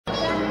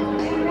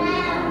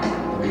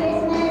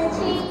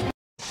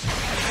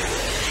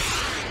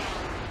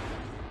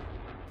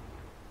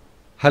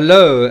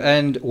Hello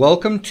and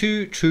welcome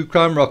to True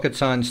Crime Rocket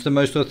Science, the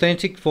most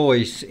authentic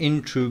voice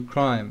in true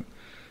crime.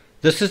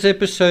 This is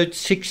episode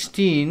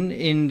 16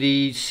 in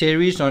the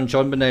series on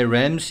JonBenet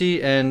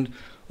Ramsey, and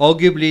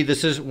arguably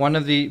this is one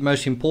of the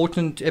most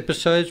important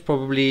episodes.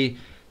 Probably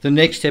the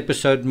next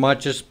episode might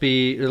just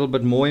be a little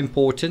bit more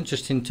important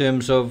just in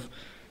terms of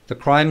the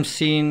crime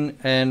scene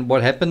and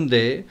what happened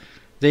there.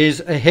 There's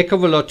a heck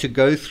of a lot to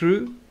go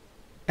through.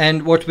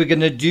 And what we're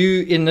going to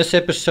do in this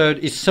episode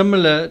is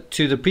similar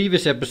to the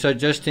previous episode,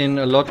 just in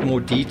a lot more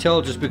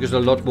detail, just because a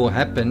lot more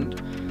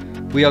happened.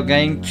 We are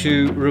going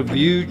to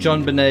review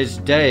JonBenet's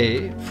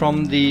day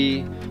from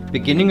the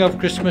beginning of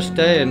Christmas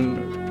Day,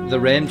 and the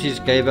Ramseys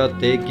gave out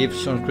their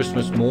gifts on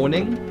Christmas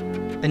morning.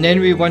 And then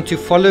we want to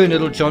follow in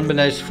little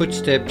JonBenet's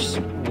footsteps,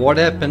 what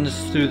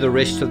happens through the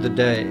rest of the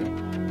day.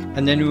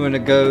 And then we want to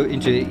go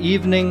into the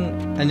evening,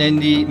 and then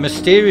the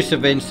mysterious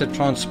events that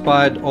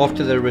transpired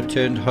after they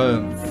returned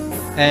home.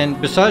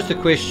 And besides the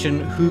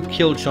question, who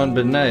killed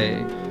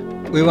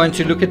JonBenet, we want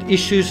to look at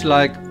issues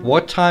like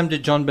what time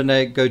did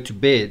JonBenet go to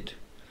bed,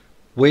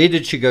 where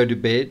did she go to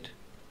bed,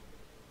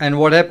 and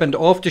what happened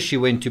after she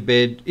went to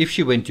bed, if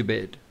she went to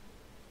bed.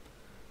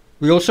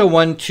 We also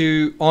want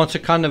to answer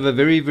kind of a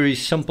very, very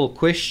simple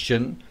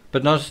question,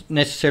 but not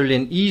necessarily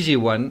an easy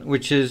one,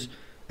 which is,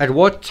 at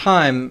what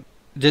time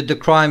did the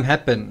crime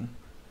happen?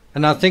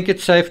 And I think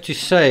it's safe to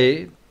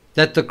say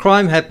that the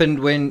crime happened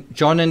when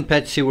John and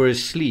Patsy were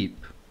asleep.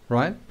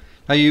 Right?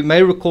 Now you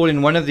may recall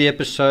in one of the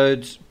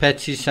episodes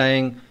Patsy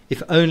saying,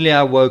 if only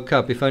I woke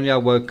up, if only I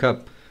woke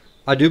up.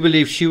 I do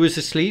believe she was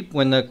asleep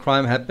when the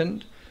crime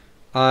happened.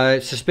 I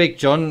suspect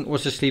John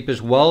was asleep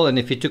as well, and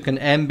if he took an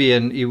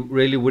Ambien, he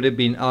really would have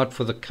been out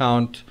for the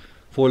count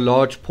for a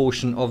large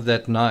portion of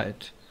that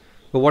night.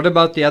 But what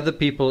about the other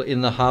people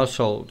in the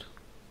household?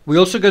 We're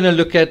also going to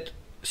look at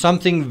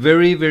something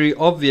very, very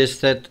obvious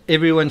that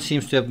everyone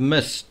seems to have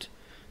missed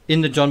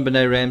in the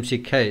JonBenet Ramsey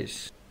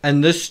case.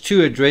 And this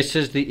too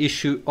addresses the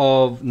issue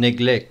of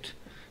neglect.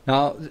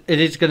 Now, it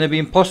is going to be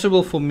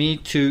impossible for me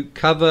to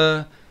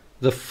cover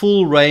the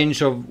full range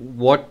of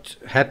what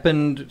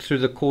happened through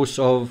the course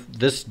of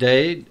this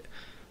day,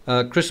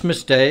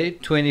 Christmas Day,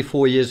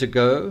 24 years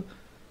ago.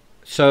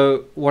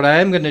 So what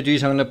I am going to do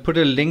is I'm going to put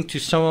a link to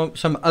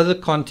some other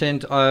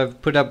content I've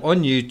put up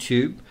on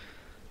YouTube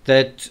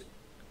that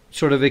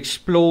sort of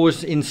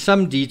explores in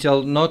some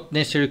detail, not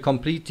necessarily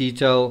complete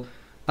detail,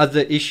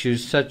 other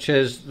issues, such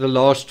as the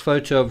last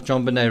photo of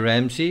JonBenet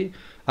Ramsey.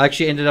 I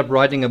actually ended up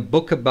writing a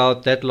book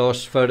about that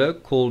last photo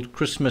called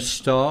Christmas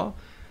Star,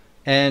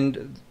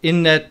 and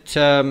in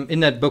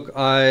that book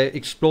I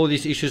explore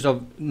these issues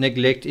of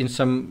neglect in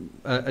some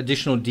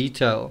additional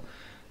detail.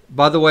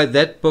 By the way,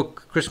 that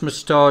book, Christmas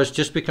Star, has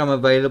just become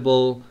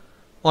available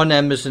on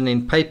Amazon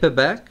in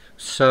paperback,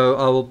 so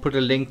I will put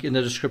a link in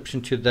the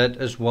description to that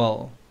as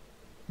well.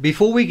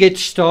 Before we get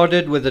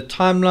started with the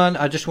timeline,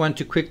 I just want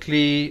to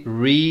quickly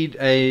read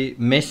a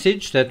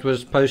message that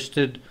was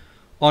posted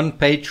on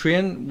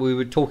Patreon. We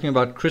were talking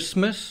about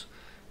Christmas,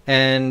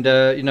 and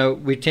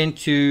we tend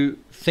to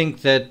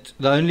think that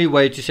the only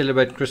way to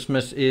celebrate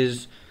Christmas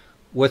is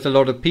with a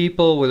lot of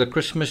people, with a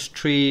Christmas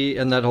tree,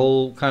 and that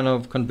whole kind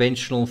of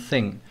conventional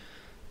thing.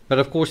 But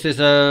of course,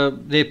 there are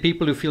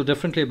people who feel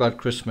differently about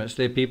Christmas.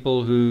 There are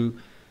people who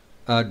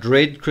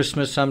dread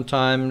Christmas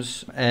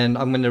sometimes, and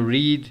I'm going to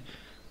read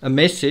a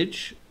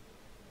message.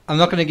 I'm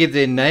not going to give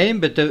their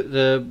name, but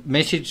the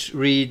message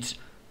reads,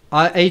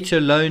 I ate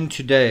alone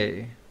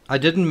today. I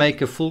didn't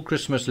make a full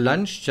Christmas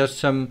lunch, just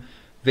some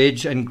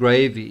veg and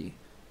gravy.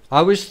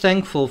 I was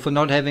thankful for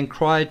not having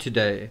cried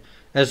today,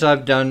 as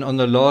I've done on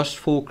the last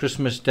 4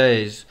 Christmas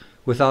days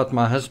without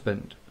my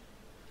husband.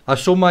 I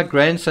saw my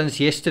grandsons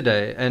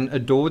yesterday and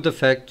adored the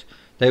fact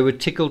they were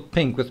tickled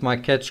pink with my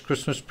cat's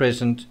Christmas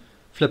present,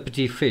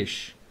 Flippity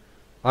Fish.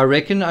 I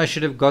reckon I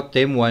should have got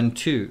them one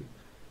too.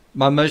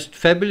 My most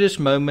fabulous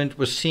moment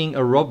was seeing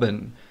a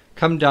robin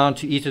come down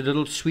to eat a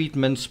little sweet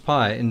mince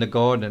pie in the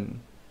garden.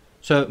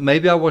 So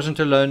maybe I wasn't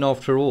alone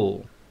after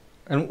all.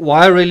 And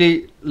why I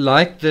really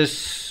like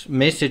this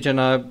message, and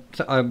I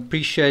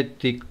appreciate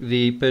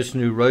the person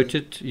who wrote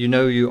it, you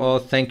know you are,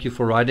 thank you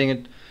for writing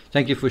it,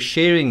 thank you for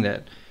sharing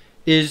that,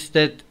 is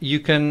that you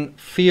can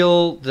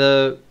feel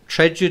the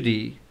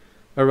tragedy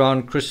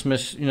around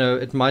Christmas. You know,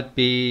 it might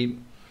be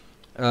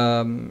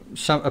a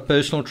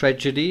personal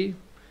tragedy,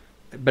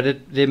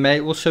 but there may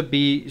also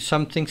be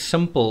something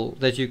simple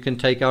that you can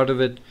take out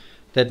of it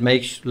that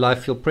makes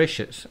life feel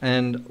precious.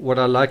 And what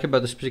I like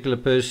about this particular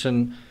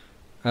person,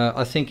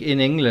 I think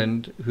in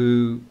England,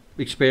 who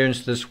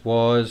experienced this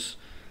was,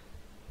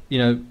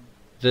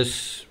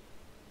 this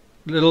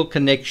little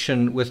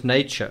connection with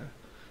nature.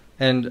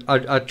 And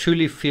I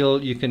truly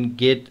feel you can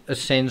get a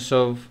sense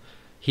of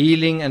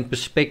healing and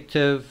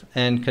perspective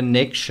and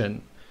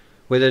connection,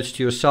 whether it's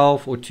to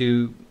yourself or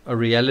to a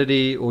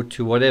reality or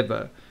to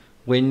whatever,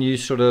 when you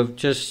sort of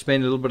just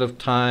spend a little bit of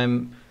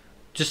time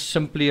just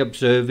simply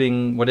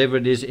observing whatever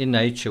it is in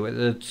nature,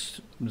 whether it's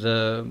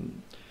the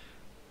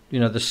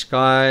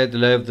sky, the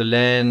lay of the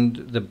land,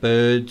 the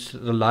birds,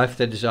 the life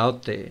that is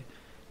out there.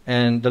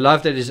 And the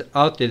life that is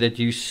out there that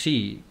you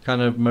see kind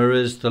of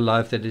mirrors the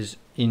life that is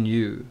in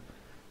you.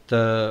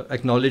 The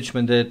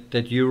acknowledgement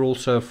that you're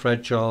also a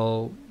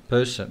fragile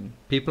person.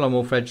 People are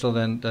more fragile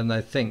than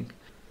they think.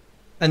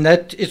 And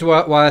that is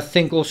why I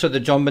think also the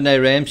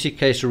JonBenet Ramsey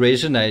case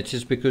resonates,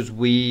 is because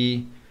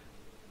we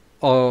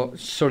are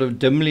sort of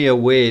dimly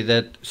aware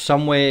that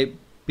somewhere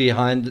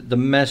behind the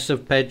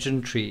massive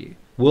pageantry,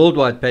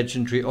 worldwide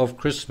pageantry of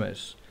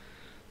Christmas,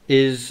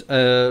 is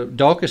a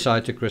darker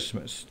side to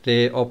Christmas.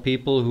 There are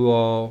people who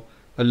are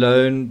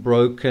alone,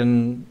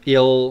 broken,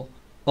 ill,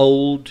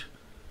 old,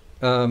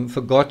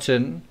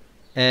 forgotten,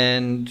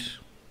 and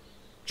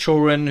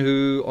children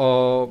who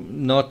are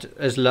not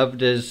as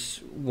loved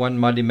as one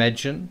might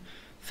imagine,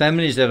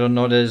 families that are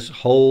not as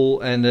whole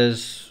and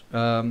as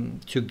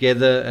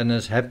together and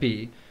as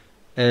happy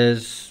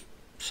as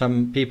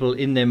some people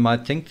in them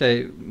might think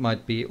they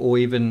might be, or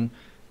even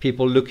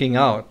people looking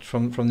out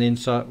from the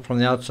inside, from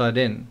the outside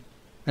in.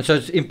 And so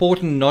it's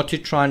important not to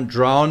try and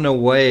drown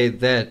away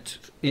that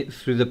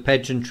through the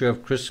pageantry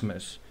of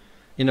Christmas.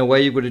 In a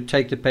way, you've got to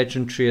take the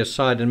pageantry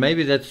aside, and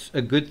maybe that's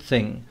a good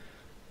thing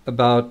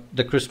about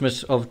the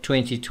Christmas of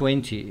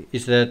 2020,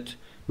 is that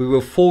we were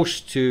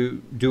forced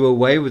to do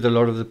away with a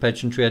lot of the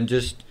pageantry and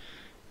just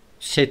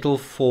settle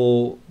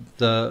for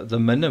the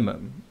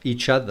minimum,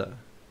 each other.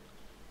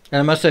 And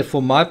I must say,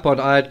 for my part,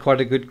 I had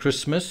quite a good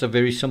Christmas, a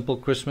very simple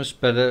Christmas,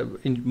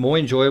 but more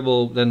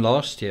enjoyable than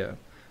last year.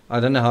 I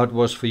don't know how it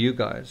was for you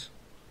guys.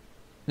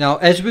 Now,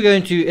 as we go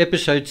into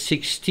episode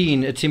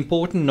 16, it's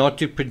important not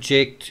to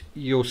project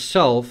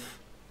yourself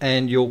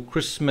and your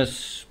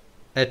Christmas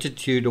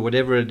attitude or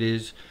whatever it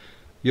is,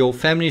 your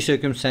family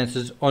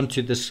circumstances,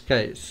 onto this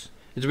case.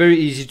 It's very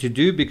easy to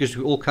do because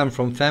we all come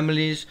from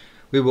families.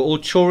 We were all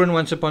children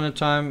once upon a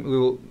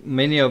time.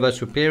 Many of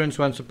us were parents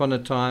once upon a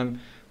time.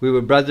 We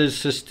were brothers,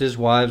 sisters,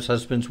 wives,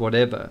 husbands,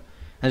 whatever.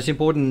 And it's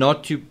important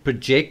not to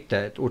project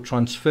that or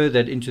transfer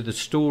that into the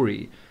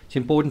story. It's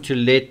important to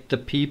let the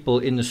people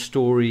in the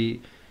story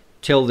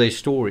tell their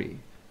story.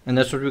 And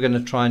that's what we're going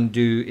to try and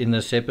do in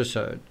this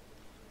episode.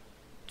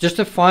 Just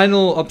a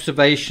final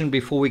observation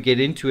before we get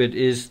into it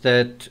is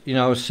that,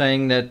 I was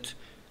saying that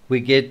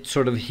we get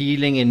sort of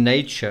healing in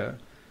nature.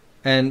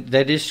 And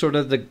that is sort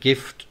of the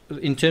gift,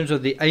 in terms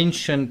of the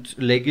ancient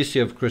legacy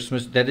of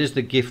Christmas, that is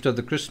the gift of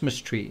the Christmas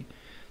tree.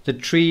 The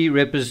tree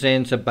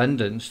represents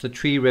abundance. The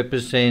tree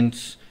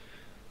represents,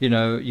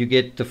 you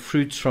get the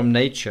fruits from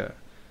nature.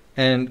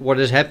 And what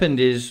has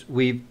happened is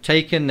we've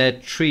taken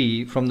that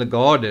tree from the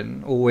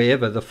garden or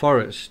wherever, the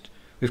forest.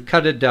 We've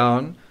cut it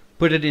down,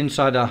 put it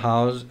inside our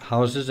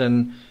houses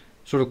and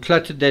sort of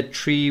cluttered that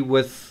tree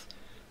with,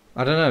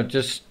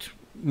 just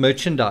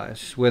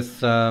merchandise,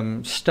 with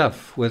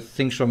stuff, with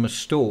things from a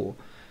store.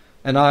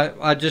 And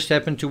I just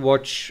happened to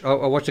watch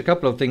a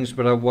couple of things,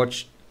 but I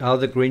watched How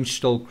the Grinch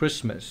Stole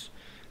Christmas.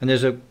 And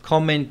there's a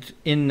comment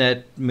in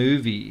that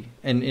movie,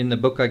 and in the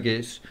book, I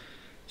guess,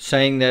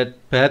 saying that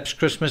perhaps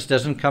Christmas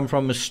doesn't come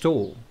from a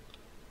store.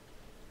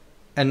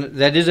 And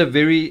that is a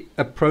very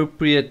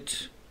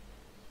appropriate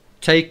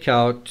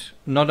takeout,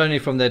 not only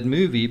from that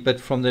movie,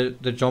 but from the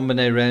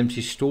JonBenet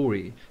Ramsey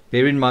story.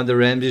 Bear in mind the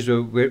Ramseys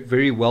were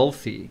very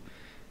wealthy.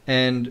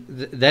 And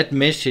that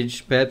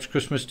message, perhaps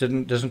Christmas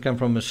doesn't come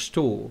from a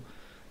store,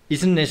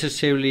 isn't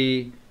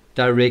necessarily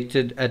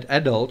directed at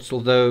adults,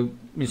 although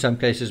in some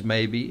cases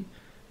maybe,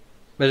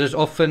 but it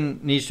often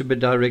needs to be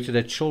directed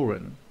at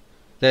children.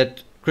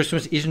 That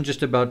Christmas isn't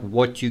just about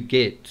what you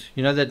get,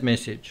 that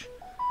message.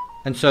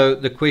 And so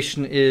the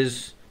question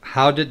is,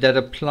 how did that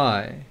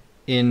apply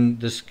in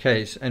this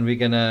case? And we're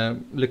going to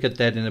look at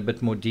that in a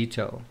bit more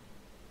detail.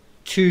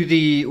 To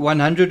the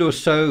 100 or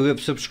so who have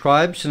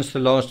subscribed since the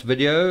last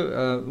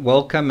video,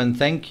 welcome and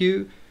thank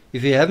you.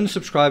 If you haven't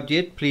subscribed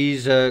yet,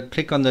 please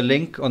click on the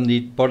link on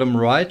the bottom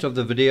right of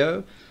the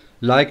video,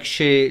 like,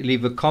 share,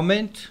 leave a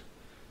comment,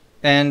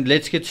 and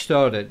let's get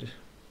started.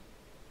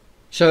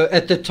 So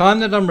at the time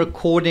that I'm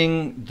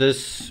recording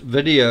this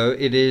video,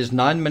 it is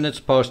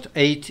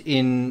 8:09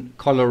 in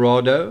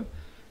Colorado,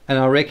 and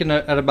I reckon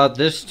at about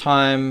this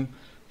time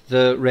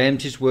the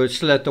Ramseys were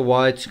still at the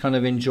Whites, kind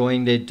of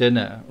enjoying their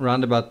dinner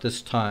around about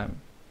this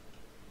time.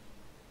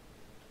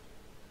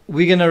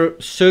 We're going to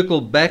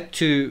circle back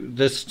to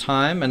this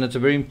time, and it's a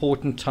very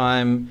important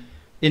time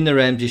in the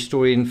Ramsey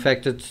story. In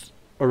fact, it's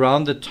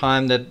around the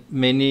time that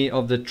many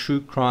of the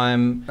true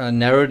crime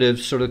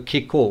narratives sort of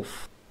kick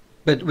off.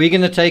 But we're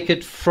going to take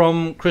it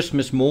from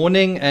Christmas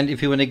morning, and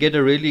if you want to get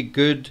a really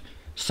good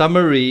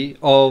summary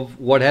of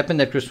what happened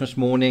that Christmas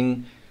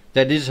morning,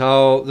 that is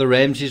how the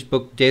Ramseys'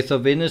 book Death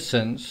of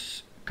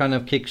Innocence kind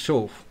of kicks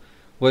off,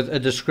 with a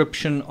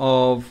description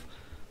of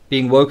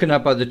being woken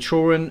up by the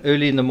children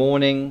early in the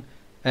morning,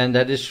 and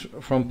that is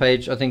from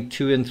page, I think,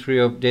 2 and 3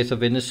 of Death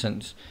of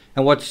Innocence.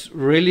 And what's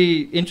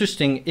really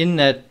interesting in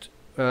that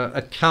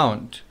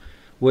account,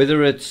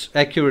 whether it's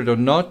accurate or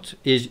not,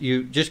 is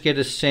you just get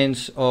a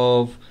sense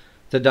of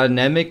the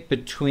dynamic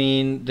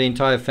between the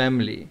entire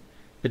family,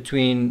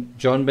 between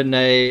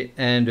JonBenet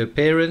and her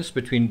parents,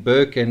 between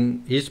Burke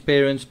and his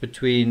parents,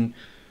 between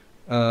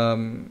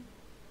the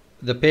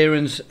the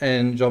parents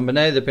and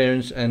JonBenet, the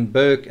parents and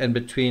Burke, and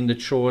between the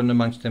children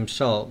amongst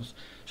themselves.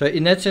 So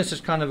in that sense,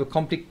 it's kind of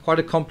quite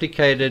a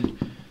complicated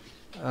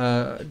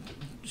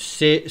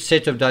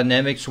set of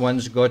dynamics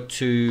one's got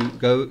to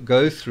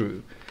go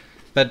through.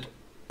 But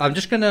I'm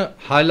just going to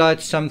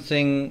highlight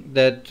something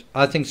that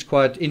I think is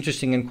quite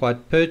interesting and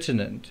quite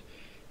pertinent,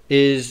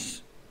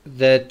 is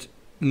that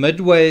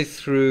midway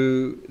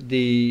through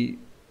the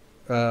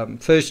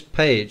first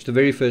page, the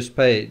very first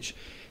page,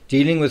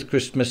 dealing with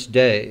Christmas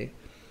Day,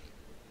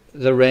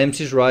 the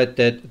Ramseys write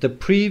that the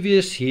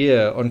previous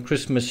year on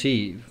Christmas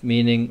Eve,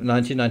 meaning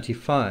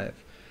 1995,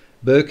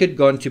 Burke had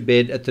gone to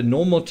bed at the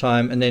normal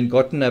time and then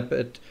gotten up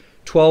at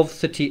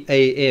 12:30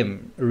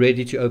 a.m.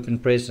 ready to open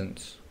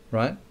presents,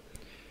 right?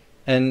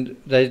 And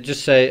they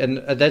just say, and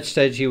at that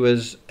stage he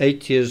was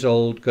 8 years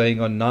old going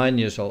on 9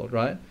 years old,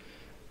 right?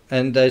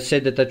 And they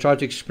said that they tried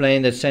to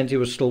explain that Santa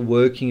was still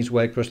working his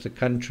way across the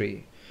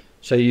country.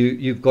 So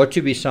you've got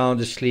to be sound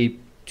asleep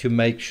to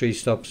make sure he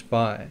stops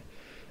by.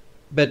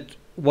 But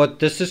what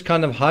this is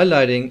kind of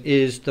highlighting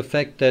is the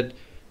fact that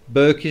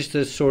Burke is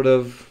this sort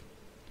of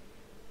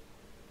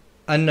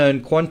unknown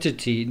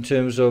quantity in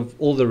terms of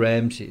all the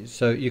Ramseys.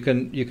 So you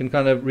can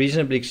kind of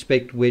reasonably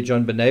expect where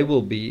JonBenet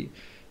will be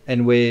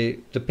and where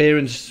the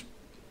parents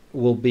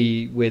will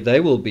be, where they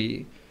will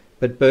be,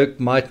 but Burke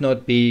might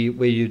not be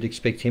where you'd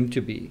expect him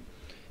to be.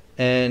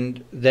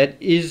 And that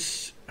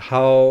is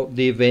how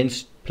the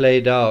events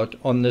played out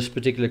on this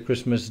particular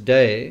Christmas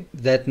Day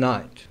that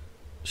night.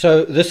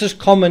 So this is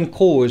common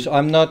cause.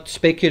 I'm not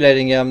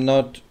speculating here, I'm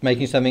not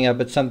making something up,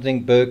 but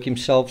something Burke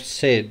himself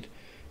said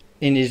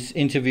in his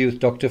interview with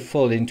Dr.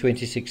 Phil in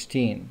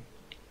 2016.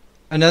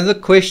 Another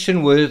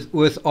question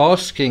worth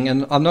asking,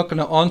 and I'm not going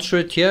to answer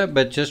it here,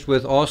 but just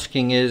worth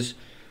asking, is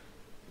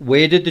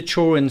where did the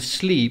children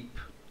sleep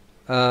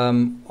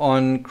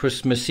on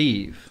Christmas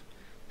Eve?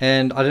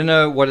 And I don't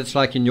know what it's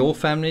like in your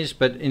families,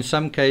 but in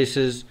some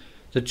cases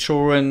the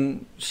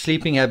children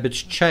sleeping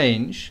habits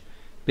change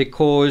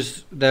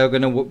because they're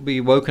going to be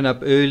woken up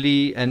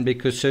early and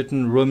because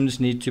certain rooms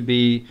need to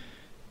be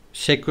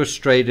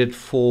sequestrated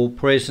for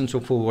presents or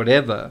for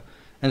whatever.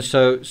 And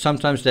so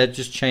sometimes that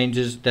just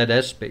changes that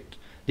aspect.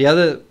 The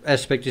other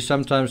aspect is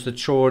sometimes the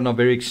children are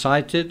very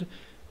excited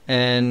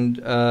and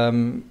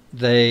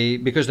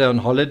because they're on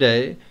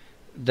holiday,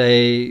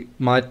 they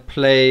might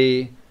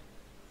play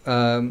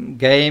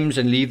games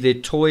and leave their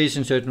toys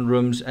in certain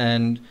rooms.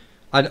 And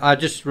I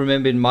just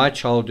remember in my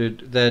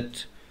childhood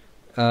that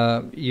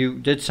you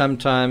did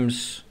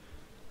sometimes,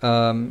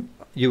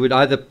 you would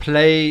either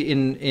play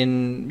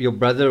in your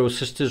brother or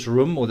sister's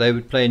room, or they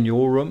would play in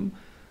your room.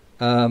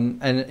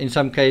 And in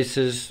some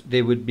cases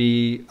there would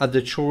be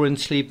other children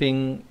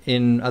sleeping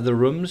in other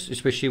rooms,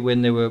 especially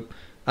when there were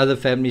other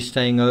families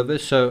staying over.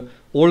 So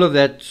all of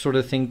that sort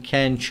of thing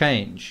can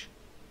change.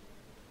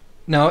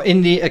 Now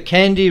in the A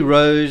Candy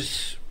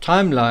Rose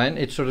timeline,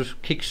 it sort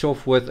of kicks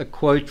off with a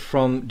quote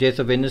from Death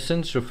of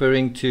Innocence,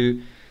 referring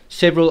to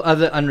several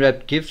other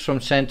unwrapped gifts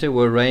from Santa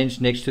were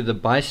arranged next to the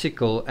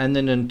bicycle and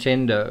the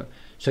Nintendo,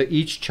 so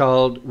each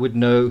child would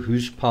know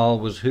whose pile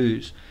was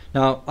whose.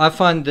 Now I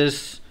find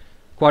this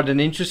quite an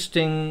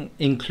interesting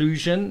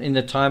inclusion in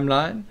the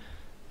timeline,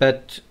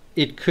 but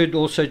it could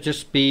also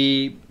just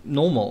be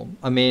normal.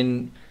 I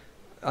mean,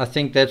 I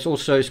think that's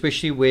also,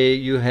 especially where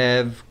you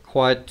have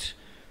quite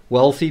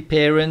wealthy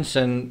parents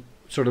and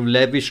sort of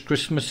lavish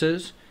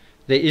Christmases,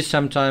 there is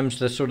sometimes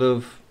the sort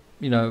of,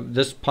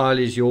 this pile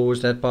is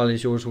yours, that pile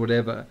is yours,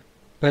 whatever.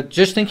 But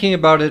just thinking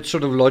about it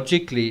sort of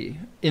logically,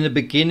 in the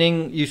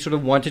beginning you sort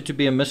of want it to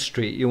be a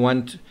mystery. You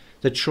want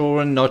the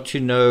children not to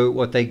know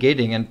what they're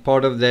getting, and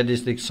part of that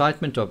is the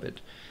excitement of it.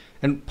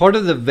 And part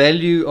of the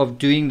value of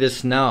doing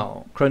this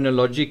now,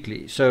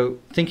 chronologically, so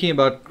thinking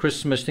about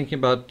Christmas, thinking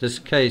about this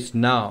case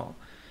now,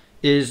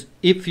 is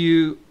if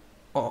you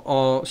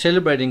are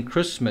celebrating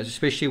Christmas,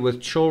 especially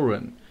with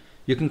children,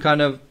 you can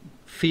kind of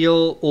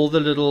feel all the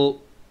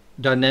little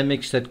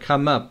dynamics that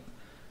come up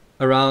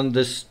around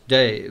this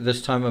day,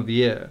 this time of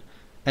year,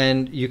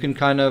 and you can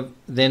kind of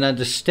then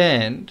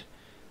understand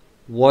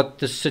what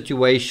the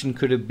situation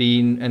could have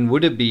been and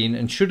would have been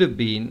and should have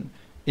been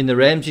in the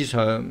Ramseys'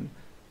 home,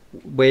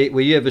 where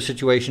you have a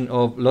situation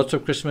of lots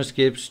of Christmas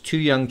gifts, 2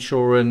 young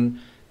children,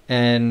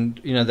 and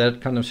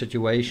that kind of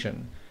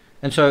situation.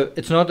 And so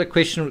it's not a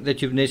question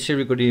that you've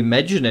necessarily got to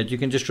imagine it. You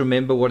can just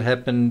remember what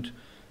happened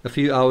a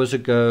few hours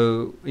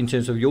ago in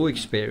terms of your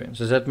experience.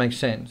 Does that make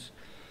sense?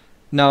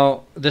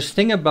 Now, this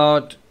thing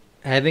about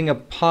having a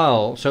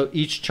pile, so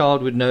each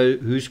child would know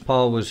whose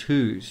pile was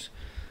whose,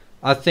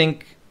 I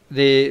think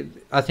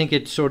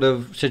it sort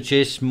of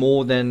suggests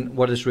more than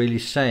what it's really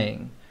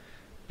saying,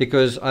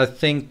 because I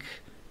think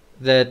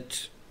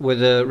that with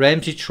the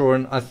Ramsey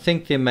children, I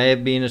think there may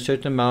have been a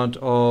certain amount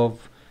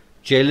of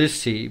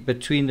jealousy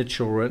between the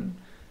children,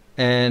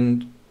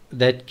 and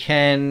that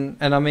can,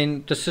 and I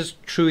mean this is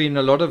true in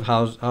a lot of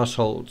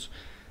households,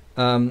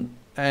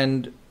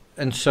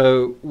 and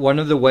so one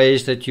of the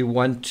ways that you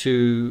want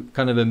to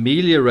kind of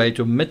ameliorate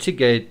or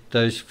mitigate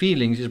those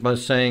feelings is by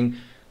saying,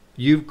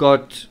 you've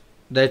got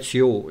that's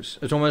yours.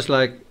 It's almost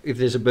like if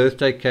there's a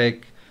birthday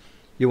cake,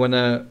 you want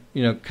to,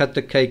 cut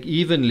the cake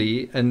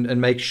evenly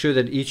and make sure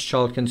that each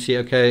child can see,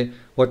 okay,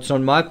 what's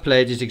on my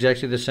plate is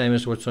exactly the same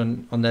as what's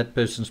on that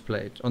person's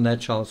plate, on that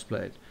child's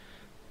plate.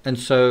 And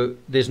so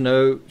there's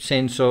no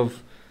sense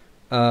of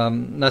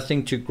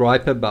nothing to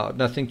gripe about,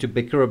 nothing to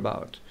bicker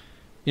about.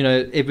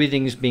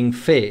 Everything's being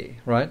fair,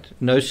 right?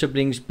 No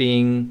siblings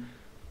being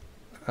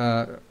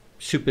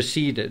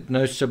superseded.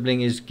 No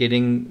sibling is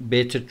getting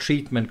better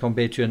treatment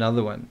compared to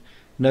another one.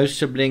 No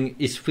sibling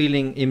is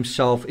feeling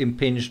himself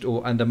impinged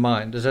or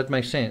undermined. Does that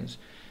make sense?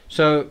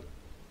 So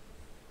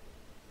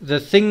the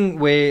thing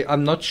where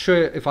I'm not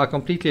sure if I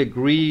completely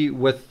agree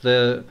with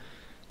the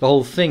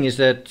whole thing is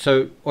that,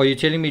 so are you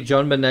telling me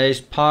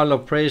JonBenet's pile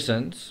of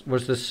presents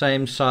was the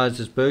same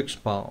size as Burke's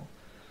pile?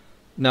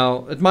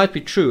 Now, it might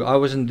be true. I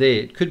wasn't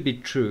there. It could be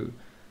true.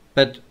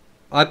 But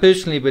I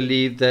personally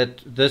believe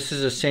that this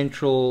is a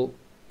central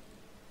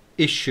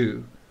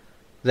issue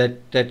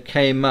that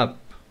came up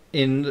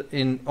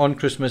on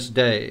Christmas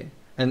Day,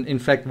 and in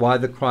fact why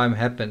the crime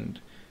happened.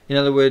 In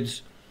other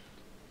words,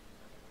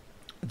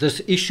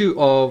 this issue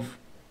of,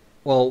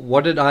 well,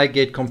 what did I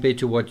get compared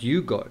to what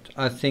you got,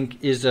 I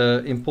think is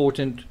an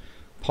important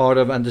part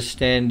of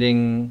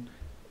understanding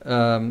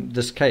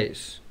this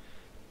case.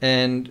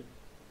 And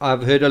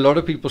I've heard a lot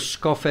of people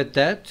scoff at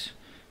that,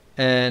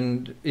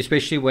 and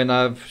especially when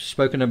I've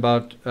spoken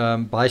about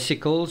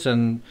bicycles,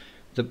 and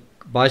the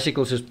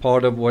bicycles is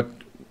part of what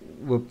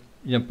were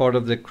part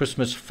of the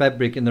Christmas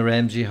fabric in the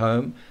Ramsey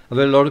home. I've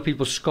heard a lot of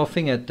people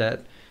scoffing at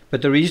that,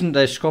 but the reason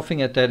they're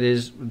scoffing at that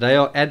is they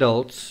are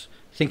adults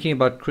thinking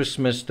about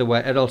Christmas the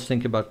way adults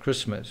think about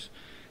Christmas.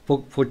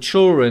 For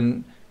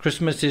children,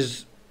 Christmas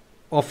is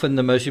often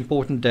the most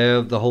important day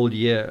of the whole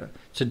year.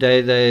 It's a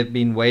day they've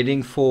been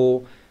waiting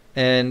for,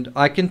 and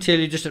I can tell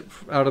you just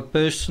out of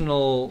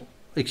personal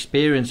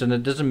experience, and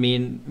it doesn't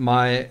mean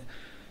my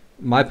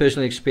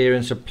personal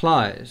experience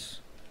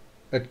applies.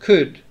 It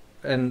could,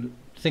 and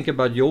think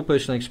about your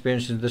personal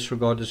experience in this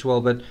regard as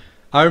well. But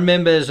I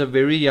remember as a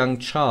very young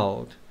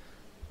child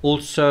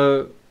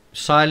also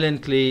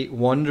silently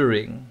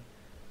wondering,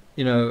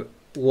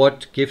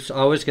 what gifts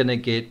I was going to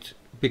get,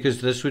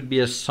 because this would be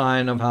a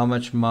sign of how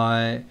much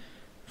my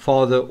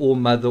father or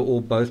mother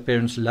or both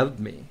parents loved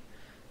me.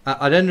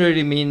 I don't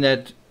really mean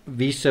that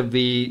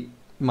vis-a-vis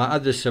my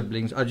other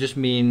siblings. I just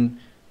mean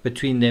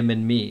between them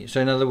and me.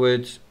 So in other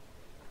words,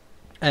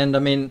 and I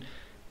mean,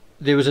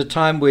 there was a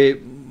time where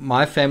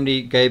my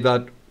family gave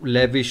out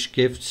lavish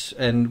gifts,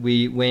 and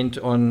we went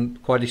on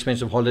quite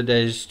expensive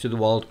holidays to the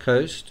Wild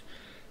Coast,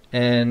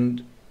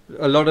 and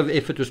a lot of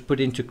effort was put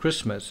into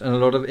Christmas, and a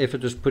lot of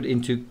effort was put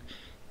into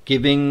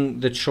giving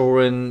the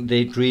children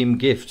their dream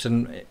gifts,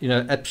 and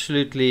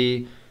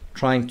absolutely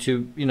trying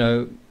to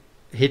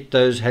hit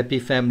those happy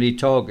family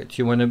targets.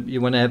 You want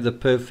to have the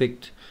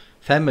perfect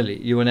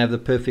family, you want to have the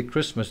perfect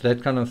Christmas,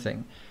 that kind of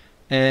thing.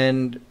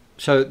 And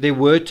so there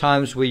were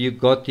times where you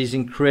got these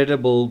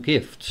incredible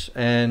gifts,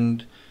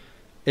 and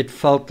it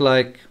felt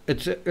like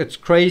it's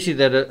crazy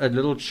that a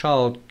little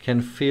child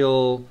can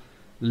feel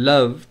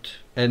loved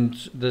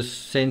and this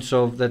sense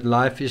of that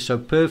life is so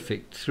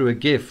perfect through a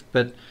gift.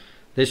 But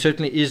there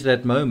certainly is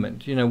that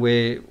moment,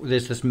 where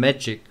there's this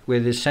magic, where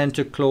there's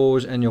Santa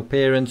Claus and your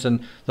parents,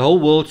 and the whole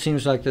world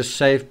seems like this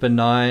safe,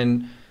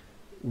 benign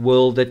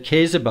world that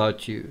cares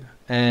about you.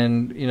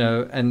 And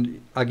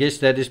and I guess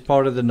that is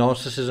part of the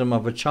narcissism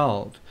of a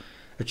child.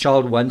 A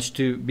child wants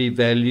to be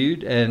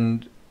valued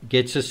and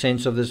gets a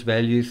sense of this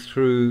value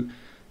through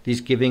these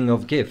giving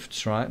of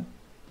gifts, right?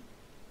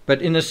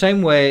 But in the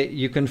same way,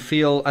 you can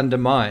feel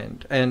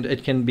undermined, and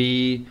it can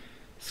be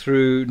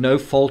through no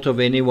fault of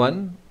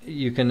anyone.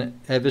 You can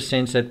have a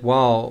sense that,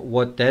 wow,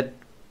 what that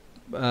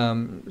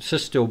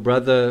sister or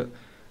brother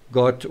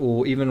got,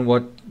 or even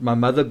what my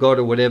mother got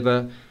or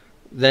whatever,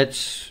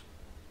 that's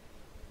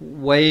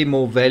way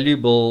more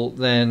valuable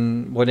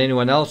than what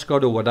anyone else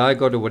got or what I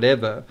got or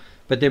whatever.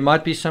 But there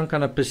might be some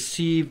kind of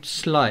perceived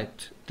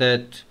slight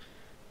that,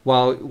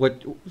 wow,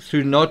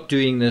 through not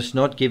doing this,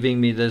 not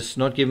giving me this,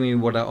 not giving me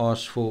what I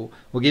asked for,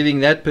 or giving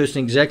that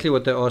person exactly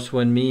what they asked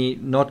for and me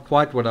not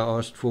quite what I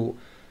asked for,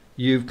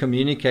 you've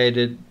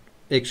communicated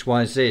X,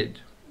 Y, Z.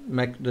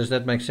 Does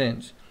that make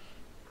sense?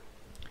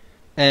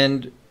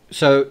 And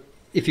so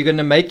if you're going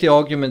to make the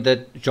argument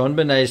that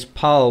JonBenet's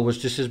pile was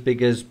just as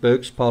big as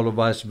Burke's pile or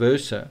vice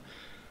versa,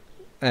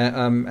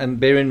 and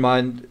bear in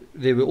mind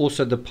there were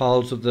also the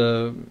piles of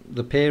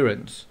the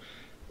parents,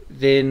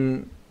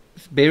 then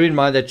bear in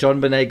mind that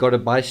JonBenet got a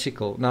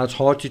bicycle. Now it's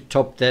hard to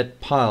top that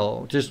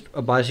pile, just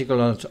a bicycle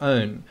on its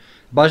own.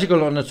 A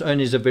bicycle on its own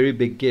is a very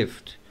big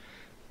gift.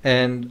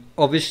 And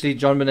obviously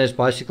JonBenet's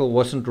bicycle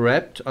wasn't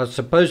wrapped. I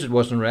suppose it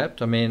wasn't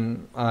wrapped. I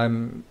mean,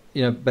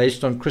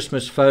 based on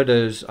Christmas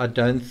photos, I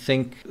don't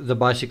think the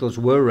bicycles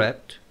were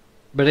wrapped.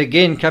 But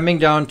again, coming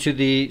down to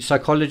the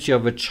psychology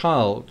of a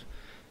child,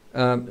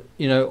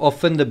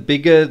 often the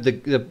bigger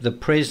the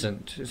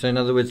present, so in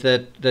other words,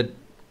 that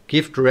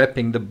gift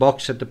wrapping, the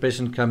box that the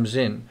present comes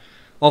in,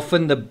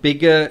 often the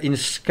bigger in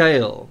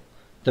scale,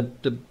 the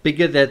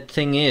bigger that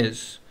thing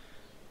is,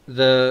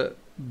 the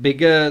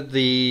bigger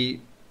the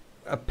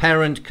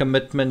apparent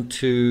commitment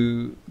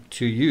to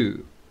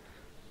you,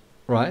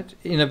 right?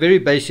 In a very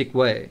basic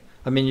way.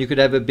 I mean, you could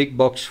have a big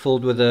box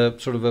filled with a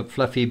sort of a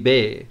fluffy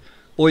bear,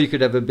 or you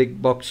could have a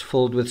big box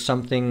filled with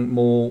something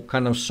more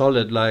kind of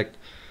solid, like,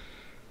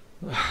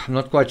 I'm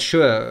not quite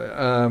sure,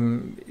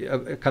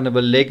 a kind of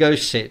a Lego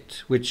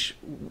set, which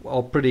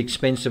are pretty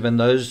expensive, and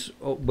those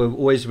were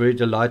always very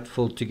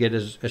delightful to get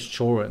as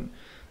children.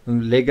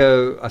 And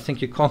Lego, I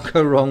think you can't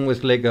go wrong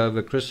with Lego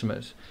over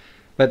Christmas.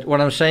 But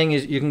what I'm saying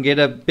is, you can get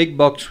a big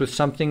box with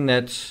something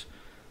that's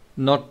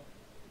not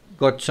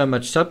got so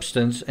much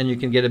substance, and you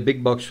can get a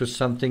big box with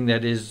something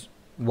that is,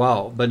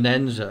 wow,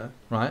 bonanza,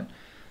 right?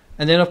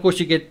 And then, of course,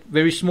 you get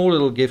very small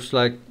little gifts,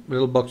 like a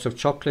little box of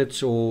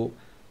chocolates or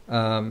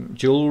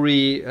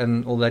jewelry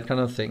and all that kind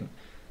of thing.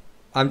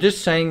 I'm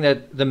just saying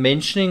that the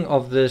mentioning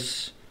of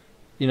this,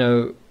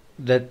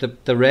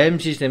 that the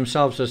Ramseys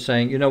themselves are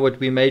saying, you know what,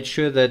 we made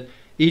sure that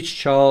each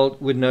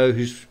child would know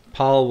whose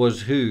pile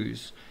was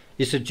whose,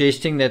 is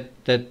suggesting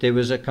that there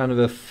was a kind of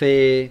a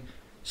fair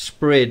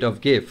spread of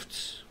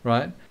gifts,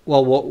 right?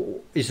 Well,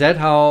 is that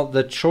how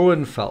the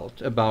children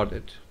felt about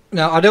it?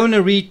 Now, I don't want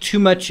to read too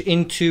much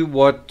into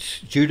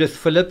what Judith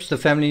Phillips, the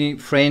family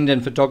friend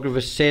and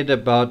photographer, said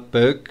about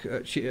Burke.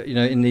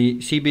 In the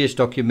CBS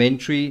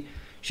documentary,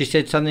 she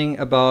said something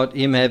about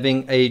him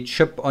having a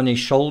chip on his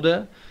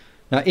shoulder.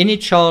 Now, any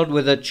child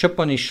with a chip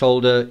on his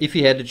shoulder, if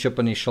he had a chip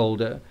on his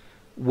shoulder,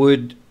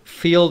 would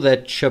feel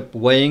that chip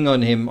weighing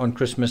on him on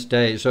Christmas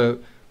Day. So,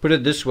 put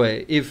it this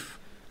way, if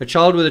a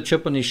child with a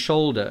chip on his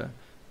shoulder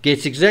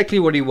gets exactly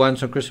what he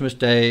wants on Christmas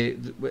Day,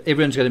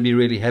 everyone's going to be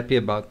really happy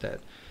about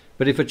that.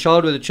 But if a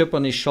child with a chip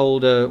on his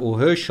shoulder or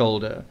her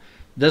shoulder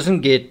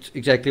doesn't get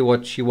exactly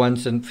what she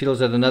wants and feels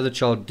that another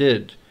child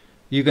did,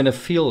 you're going to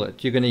feel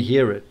it, you're going to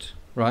hear it,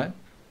 right?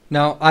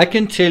 Now, I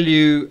can tell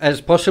you,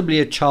 as possibly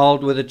a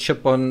child with a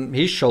chip on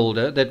his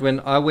shoulder, that when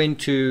I went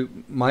to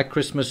my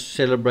Christmas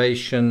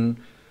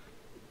celebration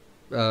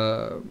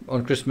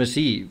on Christmas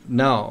Eve,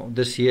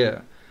 this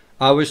year,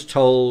 I was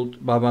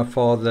told by my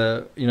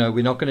father,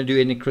 we're not going to do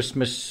any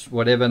Christmas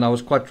whatever, and I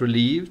was quite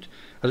relieved.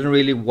 I didn't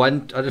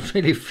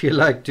really feel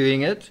like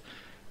doing it,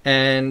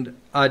 and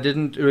I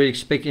didn't really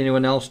expect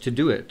anyone else to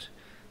do it.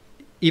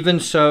 Even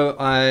so,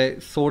 I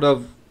thought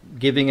of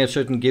giving a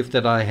certain gift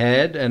that I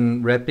had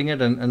and wrapping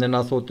it, and then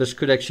I thought this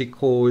could actually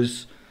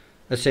cause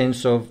a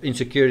sense of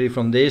insecurity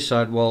from their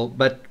side. Well,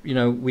 but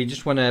we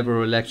just want to have a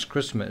relaxed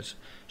Christmas.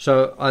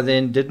 So I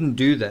then didn't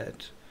do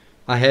that.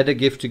 I had a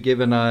gift to give,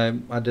 and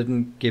I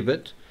didn't give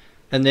it.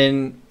 And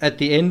then at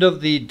the end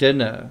of the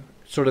dinner,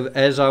 sort of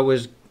as I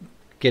was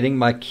getting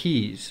my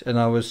keys and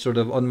I was sort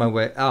of on my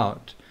way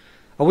out,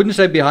 I wouldn't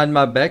say behind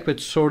my back, but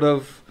sort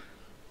of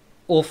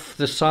off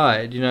the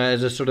side,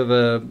 as a sort of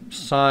a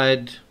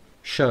side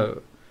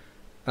show,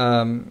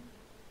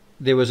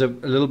 there was a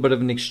little bit of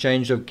an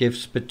exchange of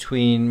gifts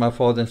between my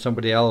father and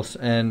somebody else,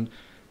 and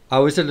I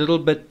was a little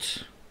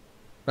bit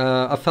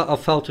I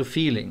felt a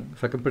feeling,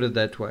 if I can put it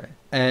that way.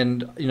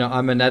 And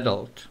I'm an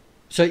adult,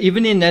 so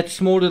even in that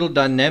small little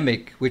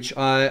dynamic, which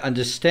I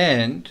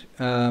understand,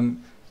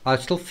 I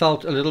still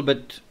felt a little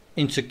bit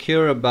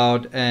insecure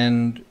about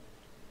and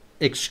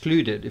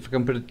excluded, if I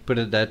can put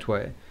it that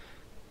way.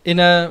 In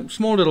a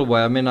small little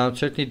way. I mean, I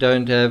certainly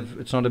don't have,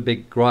 it's not a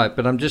big gripe,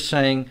 but I'm just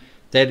saying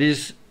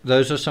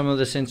those are some of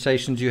the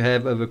sensations you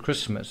have over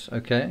Christmas,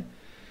 okay?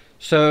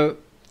 So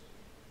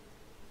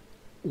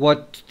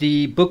what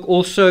the book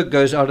also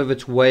goes out of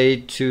its way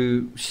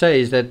to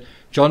say is that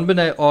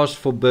JonBenet asked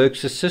for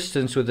Burke's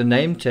assistance with the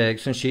name tag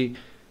since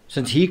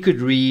he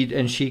could read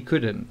and she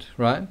couldn't,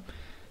 right?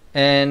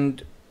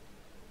 And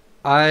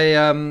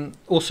I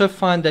also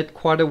find that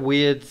quite a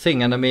weird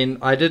thing. And I mean,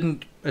 I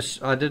didn't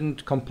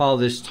compile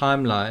this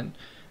timeline.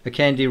 A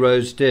Candy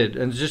Rose did,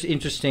 and it's just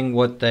interesting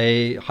what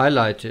they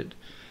highlighted.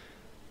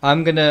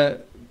 I'm going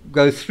to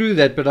go through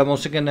that, but I'm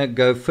also going to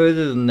go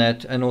further than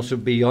that and also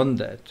beyond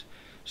that.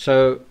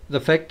 So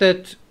the fact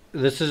that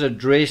this is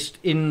addressed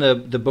in the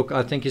book,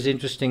 I think, is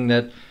interesting,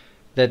 that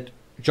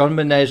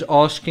JonBenet is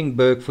asking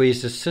Burke for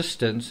his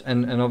assistance,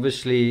 and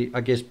obviously I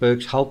guess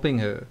Burke's helping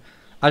her.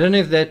 I don't know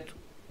if that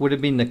would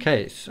have been the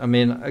case. I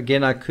mean,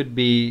 again, I could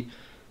be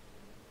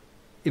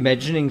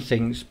imagining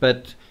things,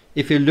 but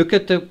if you look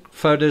at the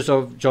photos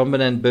of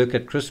JonBenet and Burke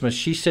at Christmas,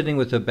 she's sitting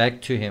with her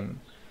back to him,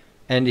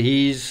 and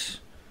he's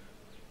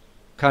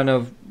kind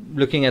of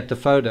looking at the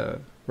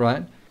photo,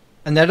 right?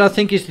 And that, I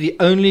think, is the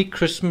only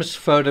Christmas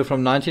photo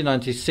from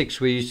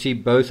 1996 where you see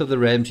both of the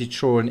Ramsey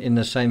children in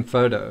the same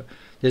photo.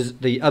 There's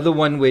the other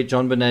one where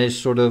JonBenet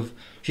is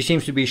she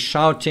seems to be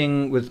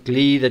shouting with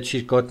glee that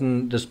she's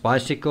gotten this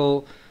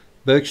bicycle.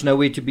 Burke's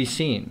nowhere to be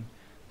seen.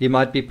 He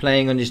might be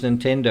playing on his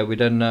Nintendo, we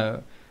don't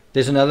know.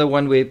 There's another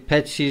one where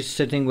Patsy's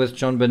sitting with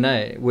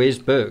JonBenet. Where's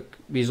Burke?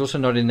 He's also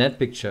not in that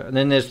picture. And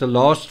then there's the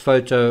last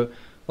photo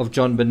of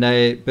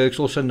JonBenet. Burke's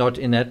also not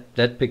in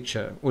that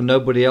picture, or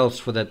nobody else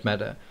for that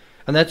matter.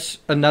 And that's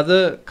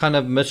another kind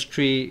of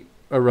mystery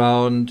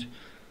around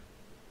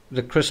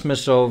the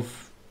Christmas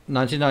of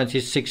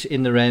 1996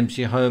 in the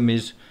Ramsey home,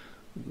 is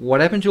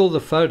what happened to all the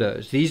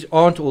photos? These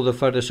aren't all the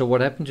photos, so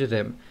what happened to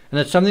them? And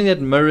it's something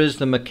that mirrors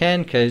the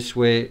McCann case,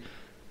 where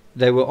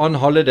they were on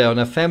holiday, on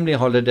a family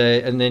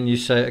holiday, and then you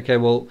say, okay,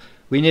 well,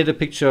 we need a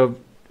picture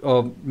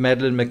of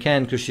Madeleine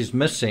McCann because she's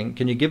missing.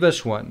 Can you give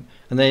us one?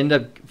 And they end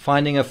up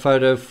finding a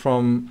photo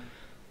from,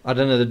 I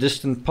don't know, the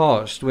distant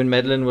past, when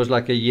Madeleine was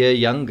like a year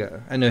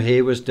younger and her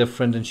hair was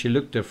different and she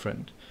looked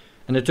different.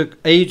 And it took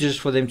ages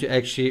for them to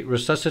actually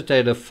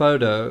resuscitate a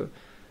photo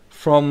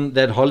from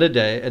that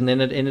holiday, and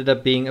then it ended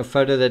up being a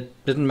photo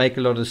that didn't make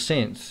a lot of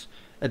sense.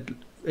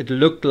 It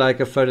looked like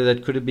a photo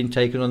that could have been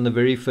taken on the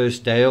very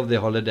first day of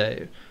their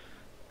holiday,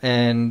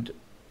 and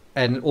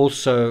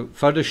also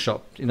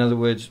photoshopped, in other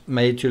words,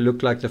 made to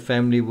look like the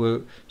family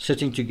were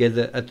sitting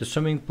together at the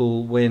swimming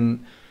pool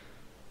when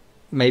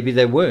maybe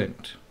they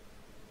weren't.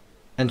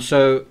 And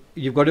so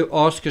you've got to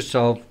ask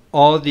yourself,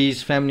 are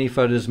these family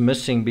photos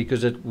missing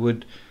because it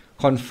would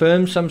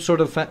confirm some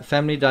sort of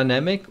family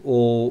dynamic,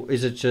 or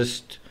is it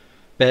just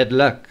bad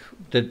luck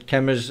that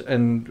cameras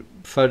and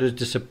photos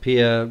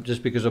disappear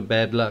just because of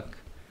bad luck?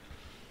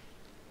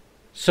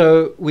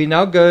 So we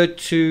now go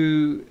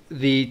to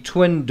the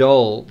twin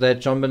doll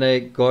that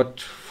JonBenet got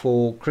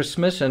for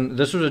Christmas, and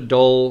this was a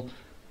doll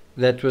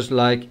that was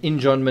like in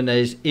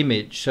JonBenet's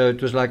image, so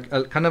it was like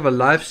a kind of a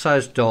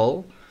life-size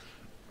doll.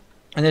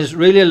 And there's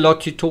really a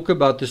lot to talk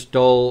about this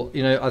doll.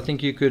 You know, I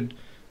think you could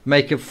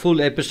make a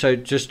full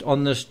episode just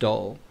on this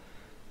doll,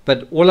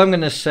 but all I'm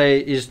going to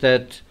say is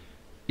that,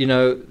 you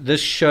know,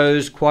 this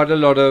shows quite a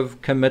lot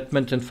of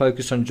commitment and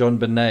focus on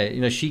JonBenet.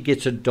 You know, she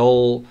gets a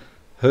doll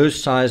her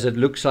size that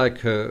looks like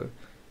her.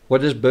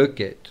 What does Burke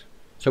get?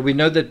 So we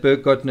know that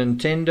Burke got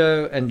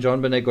Nintendo and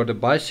JonBenet got a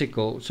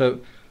bicycle. So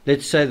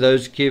let's say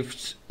those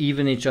gifts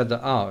even each other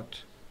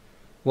out.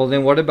 Well,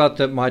 then what about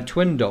my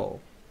twin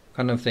doll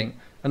kind of thing?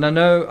 And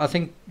I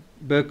think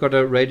Burke got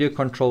a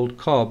radio-controlled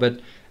car,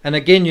 and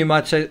again, you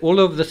might say all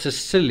of this is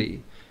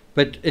silly,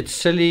 but it's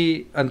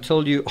silly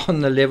until you're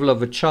on the level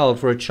of a child.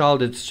 For a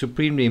child, it's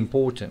supremely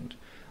important.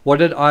 What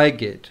did I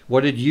get?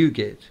 What did you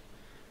get?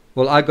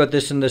 Well, I got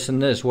this and this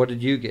and this. What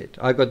did you get?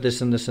 I got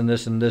this and this and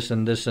this and this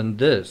and this and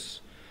this.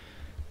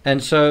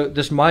 And so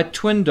this My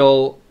Twin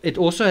doll, it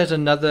also has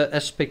another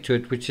aspect to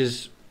it, which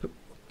is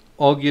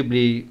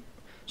arguably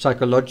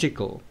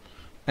psychological.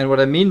 And what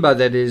I mean by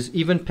that is,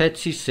 even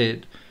Patsy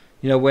said,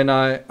 you know, when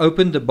I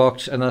opened the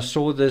box and I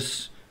saw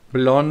this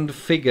blonde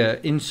figure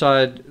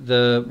inside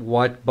the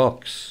white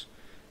box,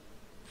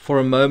 for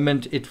a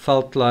moment it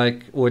felt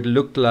like, or it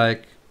looked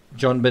like,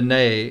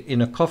 JonBenet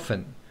in a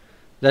coffin.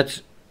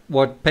 That's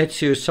what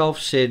Patsy herself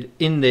said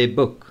in their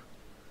book.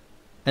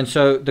 And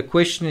so the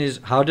question is,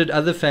 how did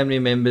other family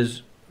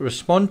members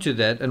respond to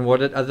that, and what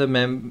did other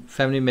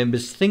family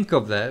members think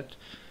of that?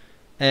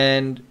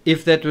 And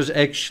if that was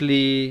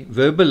actually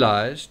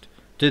verbalized,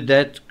 did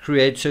that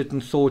create certain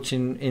thoughts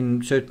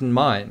in certain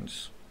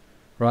minds,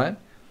 right?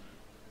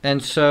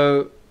 And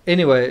so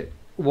anyway,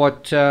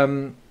 what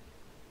I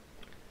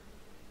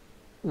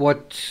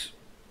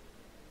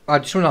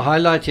just want to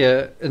highlight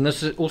here, and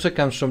this also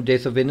comes from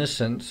Death of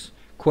Innocence,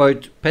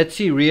 quote,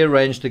 Patsy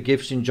rearranged the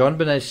gifts in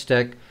JonBenet's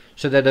stack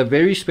so that a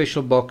very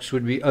special box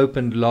would be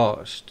opened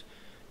last.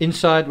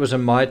 Inside was a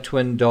My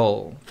Twin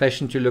doll,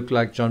 fashioned to look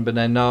like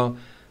JonBenet. Now,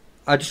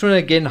 I just want to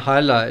again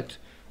highlight,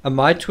 a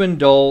My Twin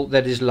doll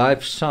that is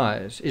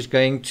life-size is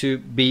going to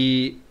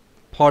be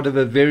part of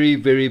a very,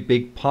 very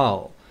big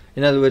pile.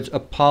 In other words, a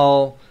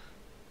pile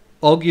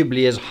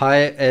arguably as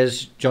high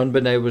as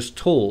JonBenet was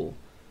tall,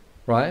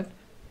 right?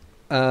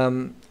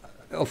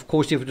 Of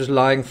course, if it was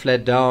lying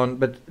flat down,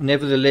 but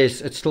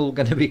nevertheless, it's still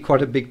going to be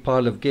quite a big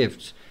pile of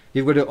gifts.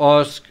 You've got to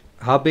ask,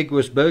 how big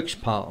was Burke's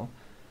pile?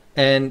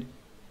 And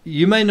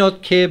you may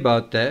not care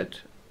about that,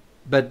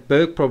 but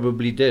Burke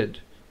probably did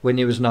when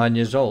he was 9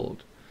 years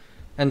old.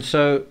 And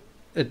so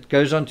it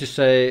goes on to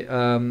say,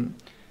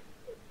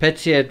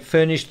 Patsy had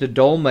furnished the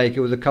doll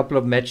maker with a couple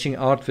of matching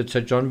outfits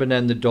so JonBenet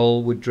and the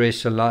doll would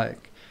dress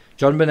alike.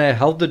 JonBenet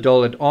held the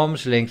doll at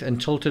arm's length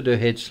and tilted her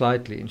head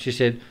slightly. And she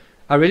said,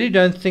 I really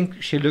don't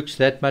think she looks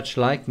that much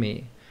like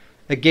me.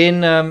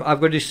 Again,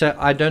 I've got to say,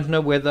 I don't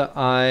know whether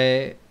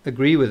I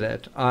agree with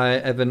that. I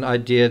have an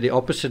idea the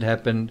opposite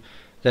happened,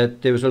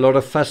 that there was a lot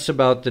of fuss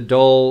about the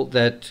doll,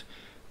 that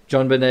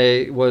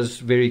JonBenet was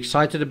very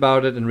excited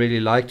about it and really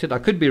liked it. I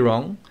could be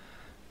wrong,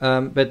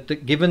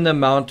 but given the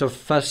amount of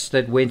fuss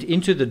that went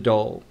into the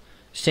doll,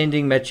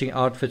 sending matching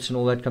outfits and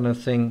all that kind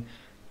of thing,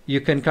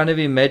 you can kind of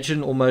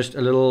imagine almost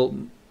a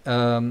little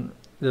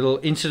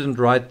incident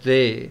right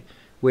there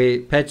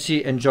where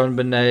Patsy and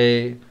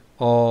JonBenet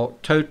are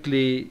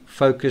totally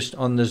focused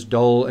on this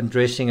doll and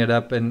dressing it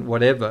up and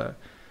whatever,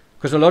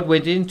 because a lot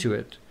went into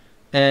it.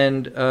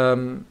 And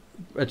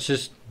it's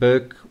just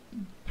Burke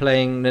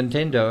playing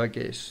Nintendo, I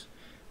guess.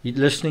 You're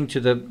listening to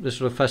the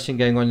sort of fussing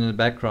going on in the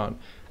background.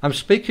 I'm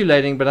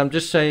speculating, but I'm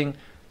just saying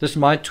this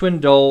My Twin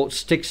doll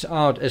sticks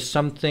out as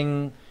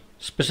something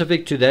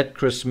specific to that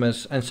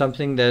Christmas, and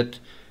something that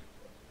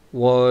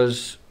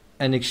was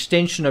an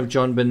extension of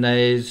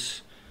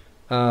JonBenet's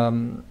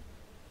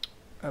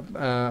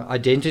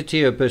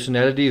identity, her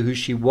personality, who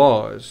she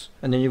was.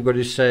 And then you've got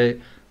to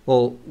say,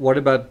 well, what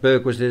about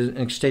Burke? Was there an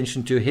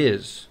extension to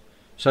his?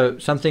 So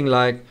something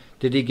like,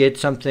 did he get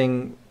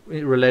something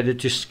related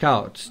to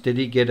scouts? Did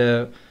he get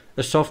a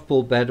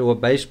softball bat or a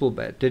baseball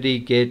bat? Did he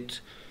get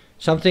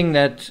something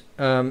that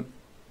kind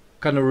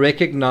of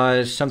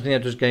recognized something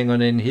that was going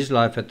on in his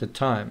life at the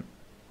time?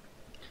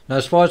 Now,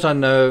 as far as I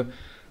know,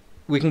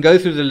 we can go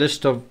through the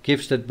list of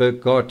gifts that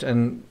Burke got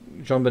and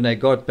JonBenet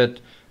got, but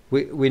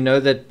we know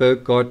that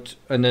Burke got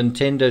a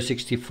Nintendo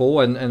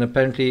 64, and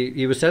apparently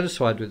he was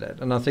satisfied with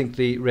that. And I think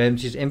the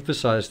Ramseys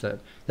emphasized that.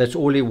 That's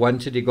all he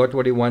wanted. He got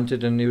what he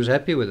wanted, and he was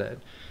happy with that.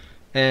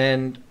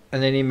 And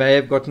then he may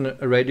have gotten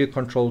a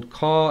radio-controlled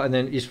car, and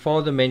then his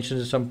father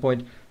mentions at some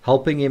point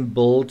helping him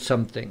build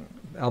something,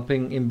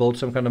 helping him build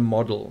some kind of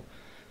model,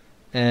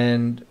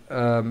 and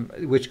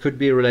which could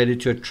be related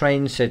to a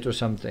train set or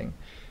something.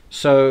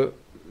 So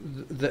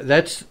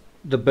that's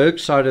the Burke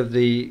side of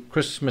the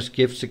Christmas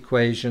gifts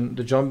equation.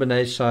 The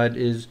JonBenet side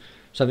is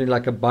something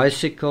like a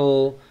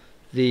bicycle,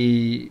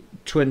 the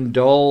twin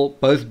doll,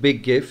 both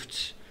big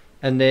gifts,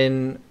 and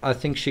then I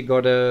think she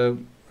got a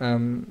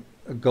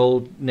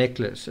gold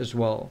necklace as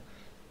well.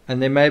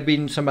 And there may have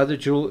been some other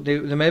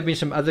there may have been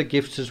some other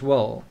gifts as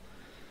well.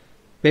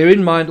 Bear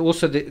in mind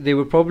also that there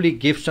were probably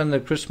gifts on the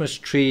Christmas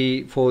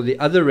tree for the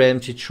other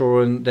Ramsey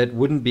children that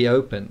wouldn't be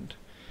opened.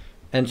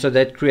 And so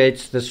that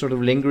creates this sort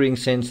of lingering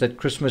sense that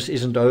Christmas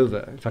isn't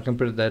over, if I can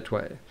put it that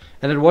way.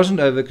 And it wasn't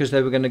over because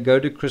they were going to go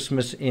to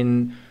Christmas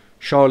in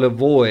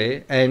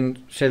Charlevoix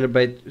and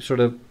celebrate sort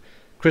of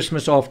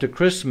Christmas after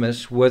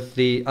Christmas with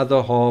the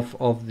other half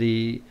of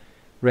the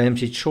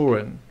Ramsey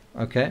children.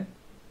 Okay?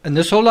 And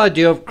this whole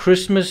idea of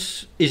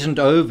Christmas isn't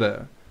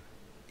over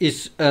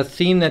is a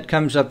theme that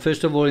comes up,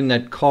 first of all, in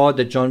that card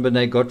that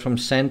JonBenet got from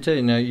Santa.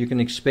 You know, you can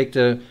expect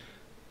a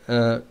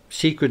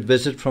secret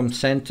visit from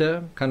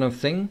Santa kind of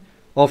thing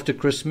after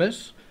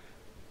Christmas.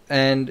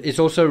 And it's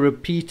also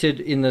repeated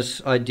in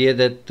this idea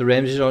that the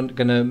Ramseys are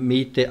going to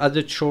meet their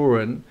other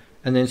children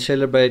and then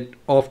celebrate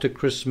after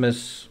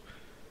Christmas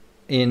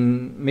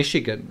in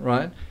Michigan,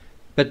 right?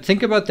 But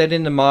think about that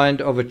in the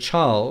mind of a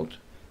child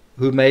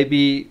who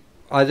maybe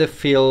either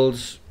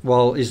feels,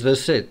 well, is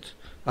this it?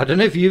 I don't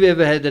know if you've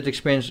ever had that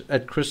experience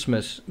at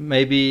Christmas,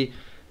 maybe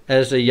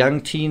as a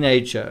young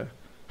teenager,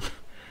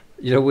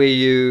 you know, where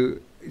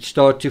you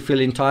start to feel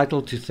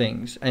entitled to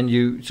things and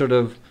you sort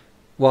of,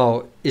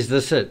 wow, is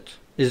this it?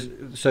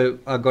 So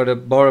I got a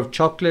bar of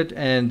chocolate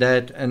and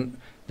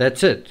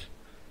that's it,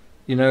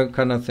 you know,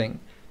 kind of thing.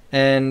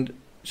 And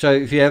so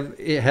if you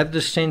have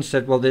this sense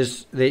that, well, there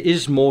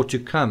is more to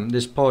come,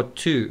 there's part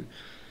two,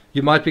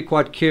 you might be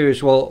quite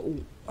curious, well,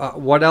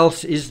 what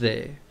else is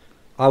there?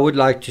 I would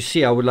like to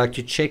see, I would like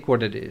to check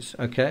what it is,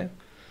 okay?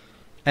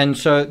 And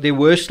so there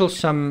were still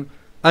some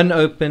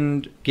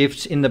unopened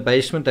gifts in the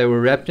basement. They were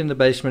wrapped in the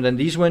basement, and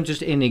these weren't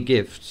just any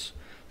gifts.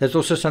 That's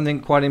also something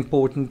quite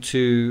important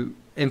to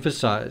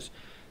emphasize.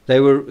 They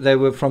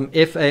were from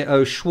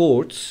FAO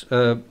Schwartz,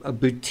 a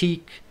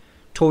boutique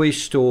toy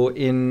store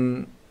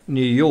in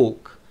New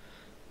York,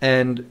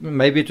 and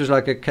maybe it was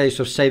like a case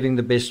of saving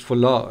the best for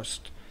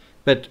last.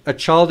 But a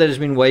child that has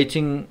been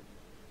waiting,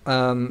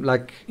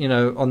 like, you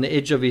know, on the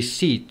edge of his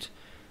seat,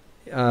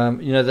 you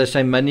know, they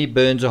say money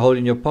burns a hole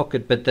in your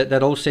pocket, but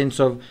that whole sense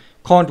of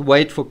can't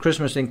wait for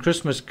Christmas, and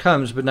Christmas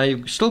comes, but now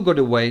you've still got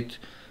to wait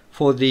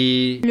for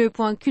le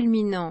point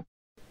culminant.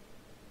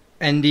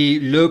 And the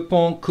le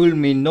point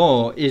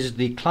culminant is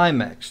the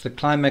climax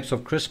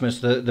of Christmas,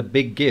 the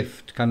big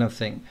gift kind of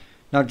thing.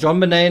 Now,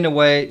 JonBenet, in a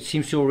way,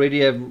 seems to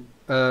already have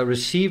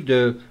received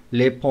a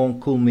le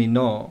point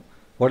culminant.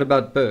 What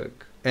about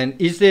Burke? And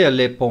is there a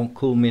le point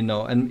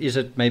culminant? And is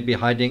it maybe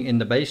hiding in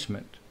the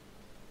basement?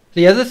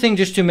 The other thing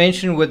just to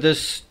mention with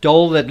this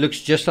doll that looks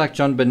just like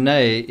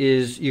JonBenet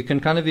is you can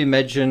kind of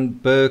imagine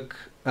Burke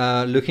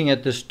looking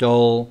at this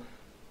doll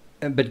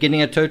but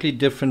getting a totally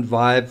different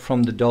vibe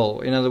from the doll.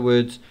 In other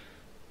words,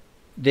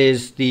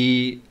 there's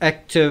the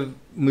active,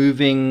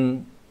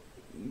 moving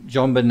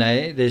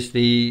JonBenet, there's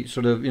the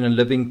sort of, you know,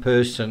 living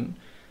person,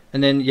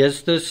 and then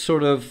there's this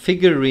sort of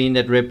figurine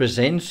that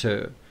represents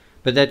her,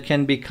 but that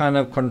can be kind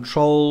of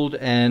controlled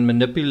and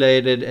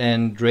manipulated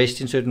and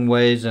dressed in certain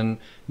ways and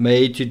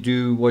made to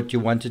do what you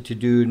want it to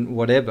do and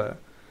whatever,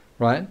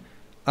 right?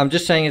 I'm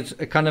just saying it's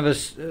a kind of a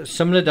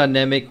similar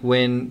dynamic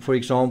when, for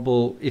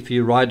example, if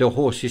you ride a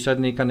horse, you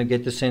suddenly kind of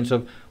get the sense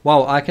of,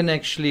 wow,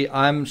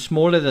 I'm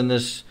smaller than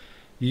this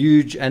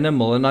huge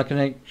animal and I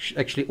can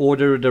actually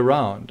order it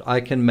around.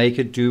 I can make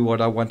it do what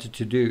I want it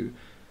to do.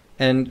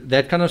 And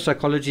that kind of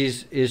psychology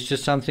is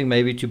just something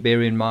maybe to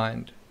bear in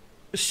mind.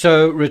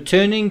 So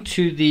returning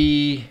to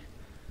the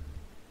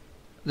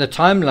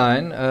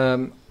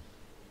timeline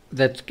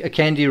that A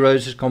Candy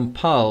Rose is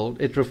compiled,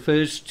 it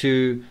refers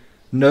to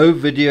no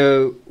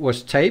video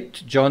was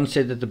taped. John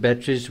said that the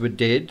batteries were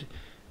dead.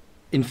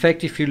 In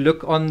fact, if you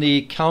look on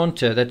the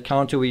counter, that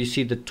counter where you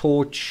see the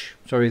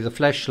the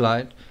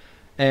flashlight,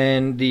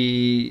 and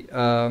you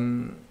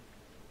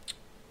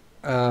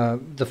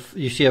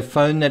see a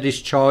phone that is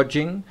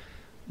charging,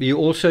 you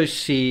also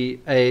see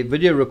a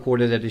video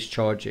recorder that is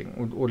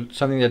charging, or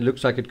something that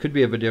looks like it could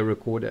be a video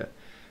recorder.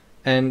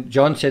 And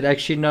John said,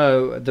 actually,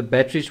 no, the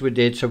batteries were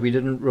dead, so we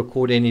didn't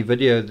record any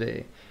video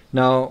there.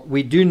 Now,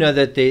 we do know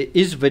that there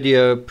is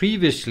video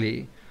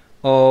previously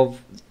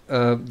of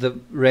the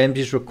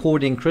Ramseys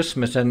recording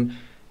Christmas. And,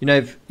 you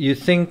know,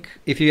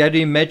 if you had to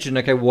imagine,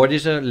 okay, what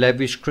is a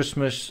lavish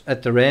Christmas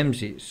at the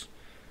Ramseys?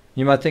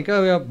 You might think,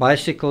 oh, yeah,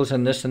 bicycles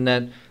and this and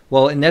that.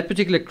 Well, in that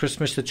particular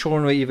Christmas, the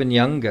children were even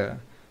younger.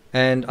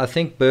 And I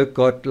think Burke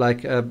got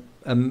like a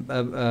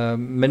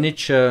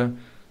miniature,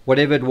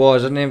 whatever it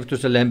was, I don't know if it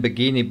was a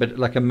Lamborghini, but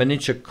like a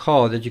miniature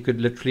car that you could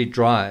literally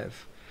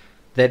drive.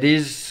 That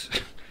is,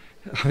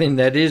 I mean,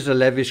 that is a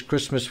lavish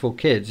Christmas for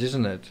kids,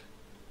 isn't it?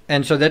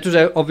 And so that was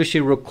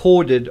obviously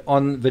recorded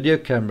on video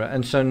camera.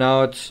 And so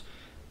now it's,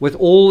 with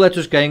all that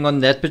was going on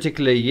that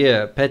particular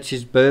year,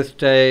 Patsy's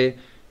birthday,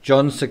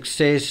 John's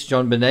success,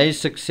 JonBenet's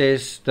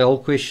success, the whole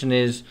question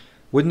is,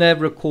 wouldn't they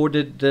have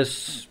recorded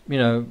this, you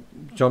know,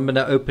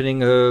 JonBenet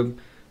opening her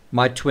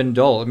My Twin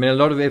Doll? I mean, a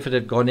lot of effort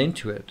had gone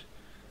into it.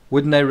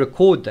 Wouldn't they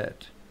record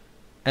that?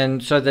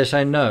 And so they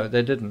say no,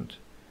 they didn't.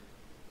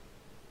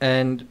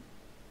 And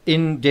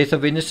in Death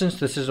of Innocence,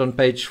 this is on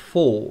page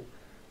 4,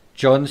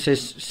 John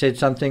said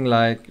something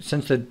like,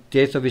 since the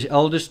death of his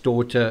eldest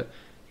daughter,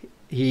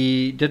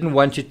 he didn't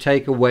want to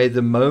take away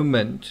the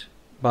moment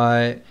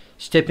by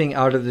stepping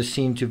out of the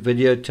scene to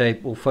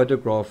videotape or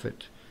photograph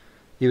it.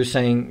 He was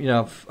saying, you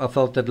know, I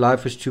felt that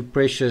life was too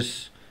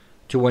precious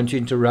to want to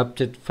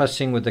interrupt it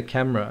fussing with the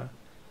camera.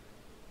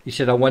 He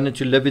said, I wanted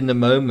to live in the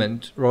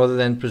moment rather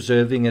than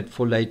preserving it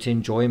for later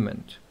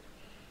enjoyment.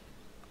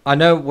 I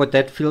know what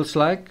that feels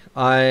like.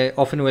 I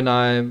often, when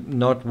I'm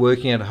not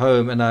working at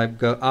home and I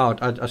go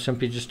out, I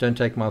simply just don't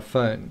take my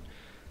phone.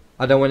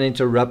 I don't want to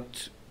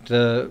interrupt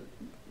the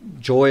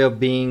joy of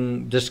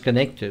being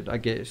disconnected, I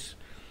guess.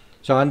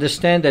 So I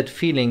understand that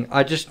feeling.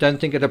 I just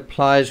don't think it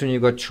applies when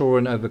you've got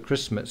children over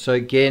Christmas. So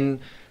again,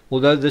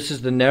 although this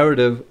is the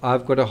narrative,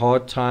 I've got a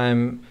hard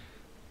time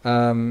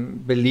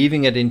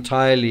believing it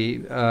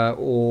entirely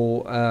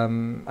or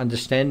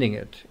understanding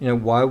it. You know,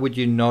 why would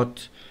you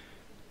not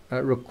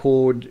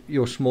record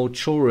your small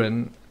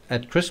children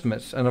at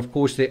Christmas? And of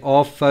course, there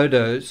are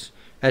photos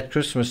at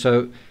Christmas.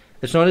 So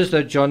it's not as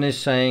though John is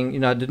saying, you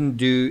know, I didn't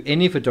do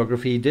any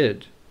photography. He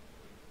did.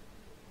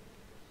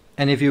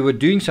 And if you were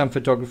doing some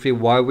photography,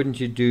 why wouldn't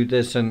you do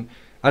this? And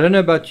I don't know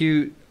about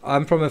you.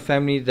 I'm from a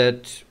family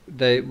that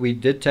we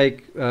did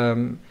take,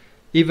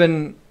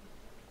 even,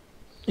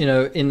 you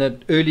know, in the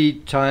early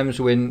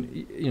times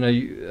when, you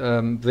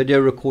know, video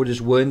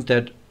recorders weren't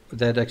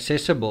that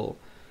accessible.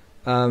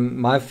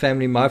 My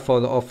family, my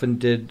father often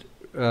did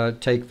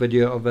take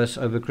video of us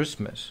over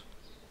Christmas.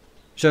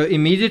 So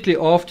immediately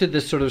after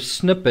this sort of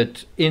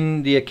snippet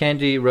in the A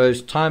Candy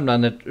Rose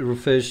timeline that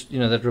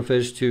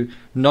refers to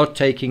not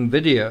taking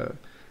video,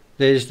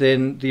 there's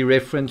then the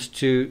reference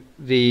to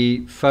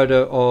the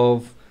photo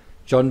of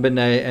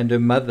JonBenet and her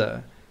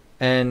mother,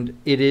 and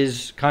it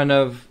is kind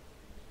of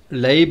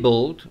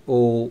labeled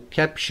or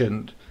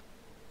captioned,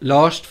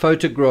 last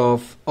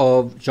photograph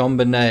of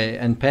JonBenet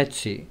and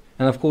Patsy.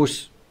 And of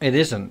course it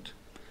isn't.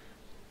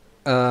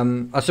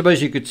 I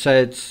suppose you could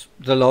say it's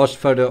the last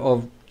photo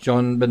of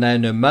JonBenet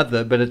and her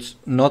mother, but it's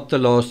not the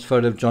last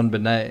photo of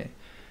JonBenet.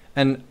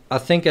 And I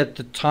think at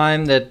the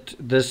time that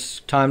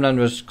this timeline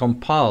was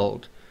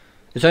compiled,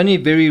 it's only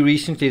very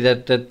recently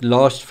that that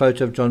last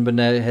photo of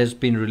JonBenet has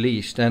been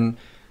released. And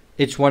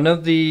it's kind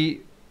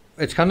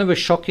of a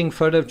shocking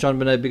photo of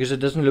JonBenet because it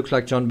doesn't look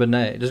like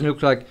JonBenet. It doesn't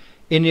look like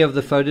any of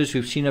the photos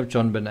we've seen of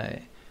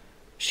JonBenet.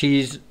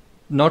 She's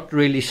not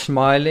really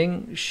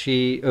smiling.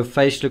 Her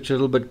face looks a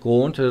little bit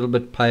gaunt, a little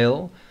bit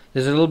pale.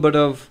 There's a little bit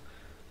of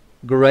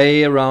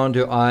grey around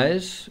her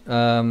eyes.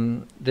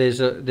 There's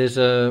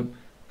a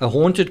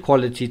haunted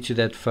quality to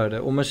that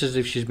photo, almost as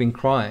if she's been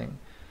crying.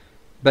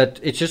 But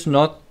it's just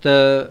not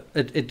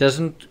it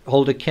doesn't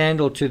hold a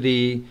candle to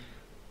the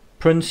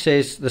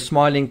princess, the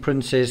smiling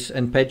princess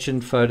and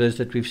pageant photos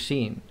that we've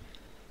seen.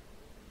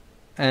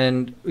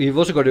 And you've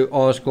also got to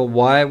ask, well,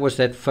 why was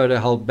that photo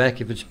held back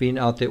if it's been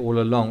out there all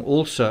along?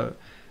 Also,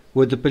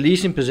 were the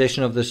police in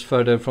possession of this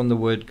photo from the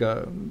word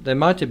go? They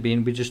might have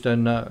been, we just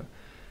don't know.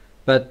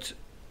 But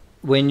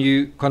when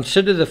you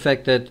consider the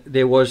fact that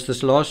there was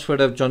this last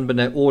photo of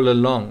JonBenet all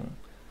along,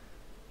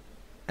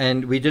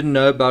 and we didn't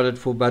know about it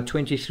for about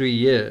 23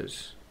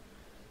 years,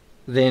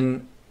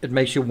 then it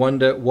makes you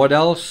wonder what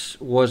else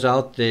was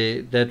out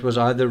there that was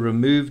either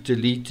removed,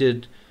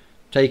 deleted,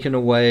 taken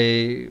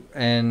away,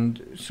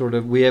 and sort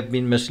of we have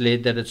been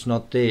misled that it's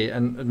not there.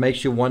 And it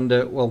makes you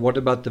wonder, well, what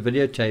about the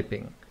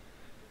videotaping?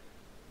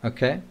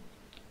 Okay.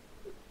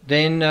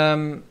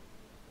 Then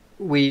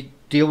we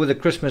deal with the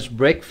Christmas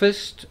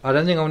breakfast. I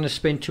don't think I want to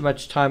spend too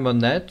much time on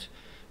that,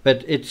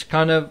 but it's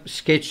kind of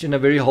sketched in a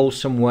very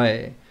wholesome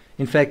way.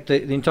 In fact,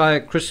 the entire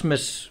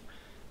Christmas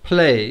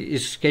play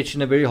is sketched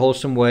in a very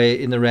wholesome way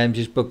in the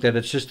Ramsey's book, that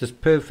it's just this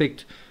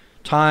perfect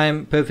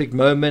time, perfect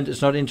moment.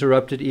 It's not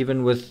interrupted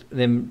even with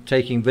them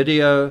taking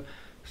video.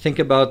 think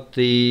about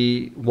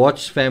the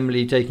Watts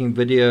family taking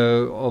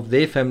video of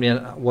their family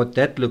and what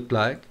that looked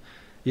like.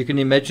 You can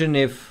imagine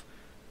if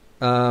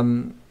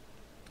someone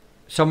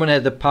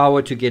had the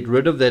power to get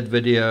rid of that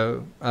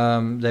video,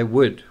 they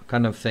would,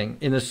 kind of thing,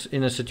 in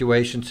a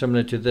situation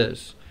similar to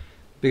this,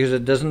 because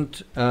it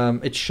doesn't.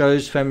 It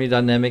shows family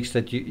dynamics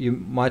that you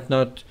might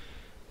not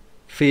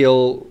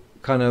feel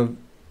kind of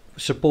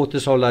support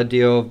this whole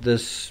idea of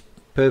this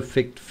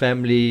perfect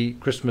family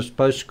Christmas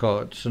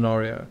postcard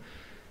scenario.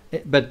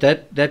 But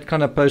that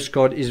kind of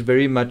postcard is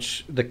very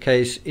much the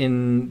case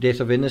in Death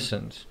of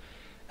Innocence.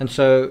 And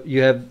so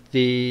you have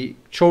the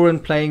children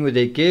playing with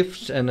their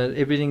gifts and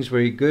everything's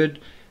very good.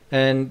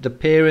 And the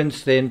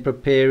parents then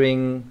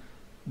preparing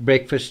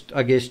breakfast,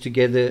 I guess,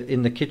 together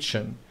in the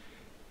kitchen.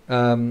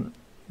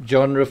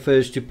 John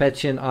refers to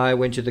Patsy and I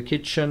went to the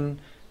kitchen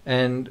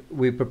and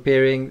we're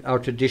preparing our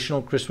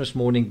traditional Christmas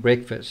morning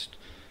breakfast.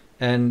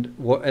 And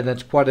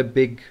that's quite a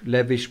big,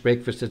 lavish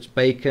breakfast. It's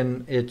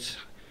bacon, it's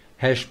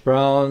hash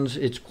browns,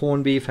 it's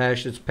corned beef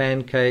hash, it's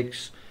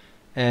pancakes,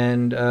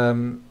 and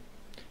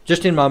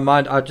just in my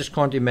mind, I just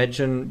can't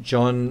imagine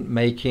John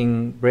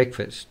making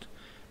breakfast.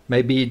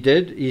 Maybe he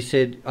did. He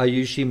said, I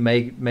usually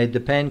made the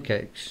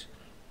pancakes.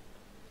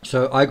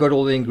 So I got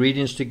all the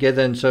ingredients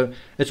together, and so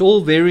it's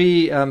all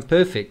very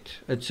perfect.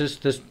 It's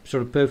just this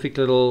sort of perfect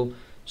little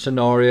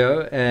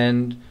scenario,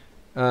 and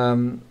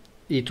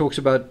he talks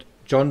about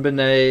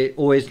JonBenet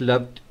always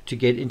loved to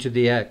get into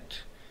the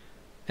act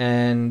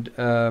and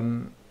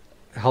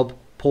help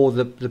pour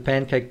the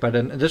pancake batter.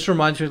 And this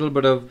reminds me a little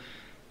bit of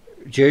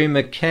Jerry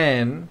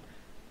McCann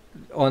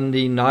on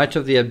the night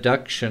of the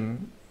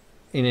abduction,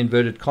 in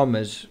inverted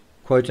commas,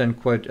 quote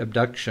unquote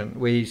abduction,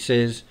 where he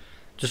says,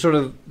 just sort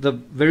of the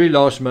very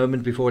last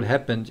moment before it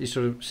happened, he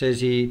sort of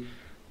says he,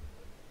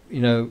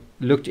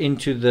 looked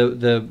into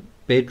the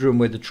bedroom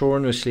where the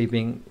children were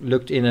sleeping,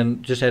 looked in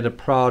and just had a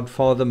proud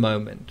father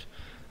moment.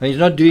 And he's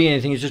not doing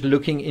anything, he's just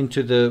looking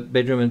into the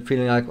bedroom and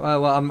feeling like,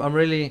 oh, well, I'm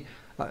really,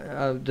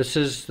 this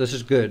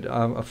is good.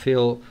 I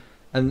feel,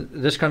 and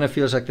this kind of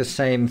feels like the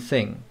same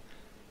thing.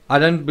 I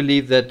don't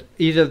believe that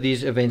either of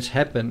these events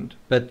happened,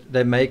 but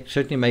they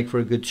certainly make for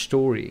a good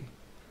story.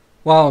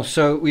 Wow,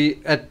 so we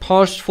at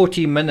past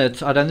 40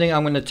 minutes. I don't think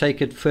I'm going to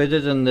take it further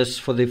than this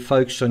for the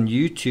folks on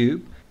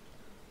YouTube.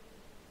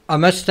 I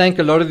must thank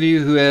a lot of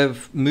you who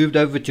have moved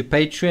over to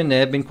Patreon. There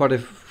have been quite a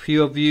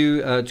few of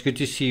you. It's good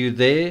to see you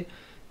there.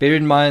 Bear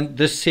in mind,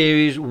 this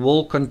series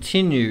will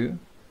continue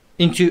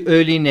into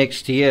early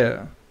next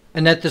year.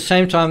 And at the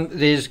same time,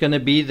 there's going to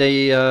be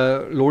the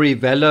Laurie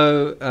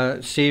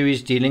Vallow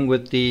series dealing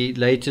with the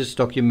latest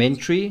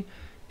documentary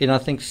in, I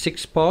think,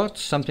 6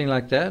 parts, something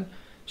like that.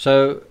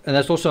 So, and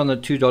that's also on the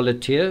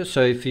 $2 tier.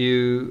 So if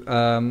you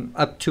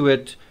up to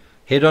it,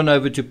 head on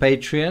over to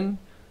Patreon.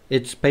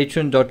 It's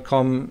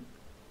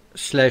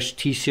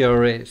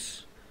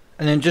patreon.com/TCRS.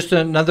 And then just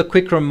another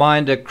quick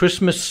reminder,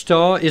 Christmas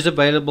Star is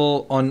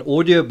available on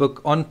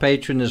audiobook on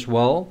Patreon as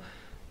well,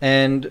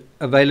 and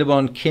available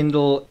on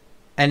Kindle,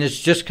 and it's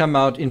just come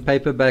out in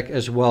paperback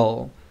as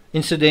well.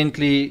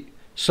 Incidentally,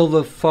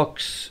 Silver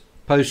Fox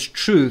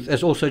Post-Truth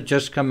has also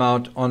just come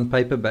out on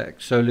paperback,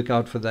 so look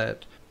out for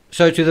that.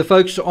 So to the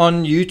folks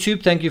on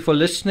YouTube, thank you for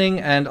listening,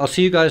 and I'll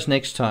see you guys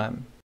next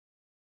time.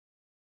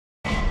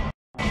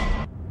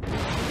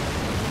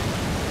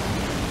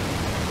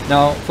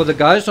 Now, for the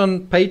guys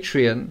on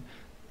Patreon,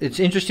 it's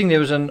interesting,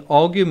 there was an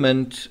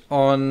argument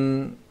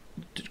on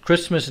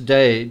Christmas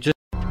Day.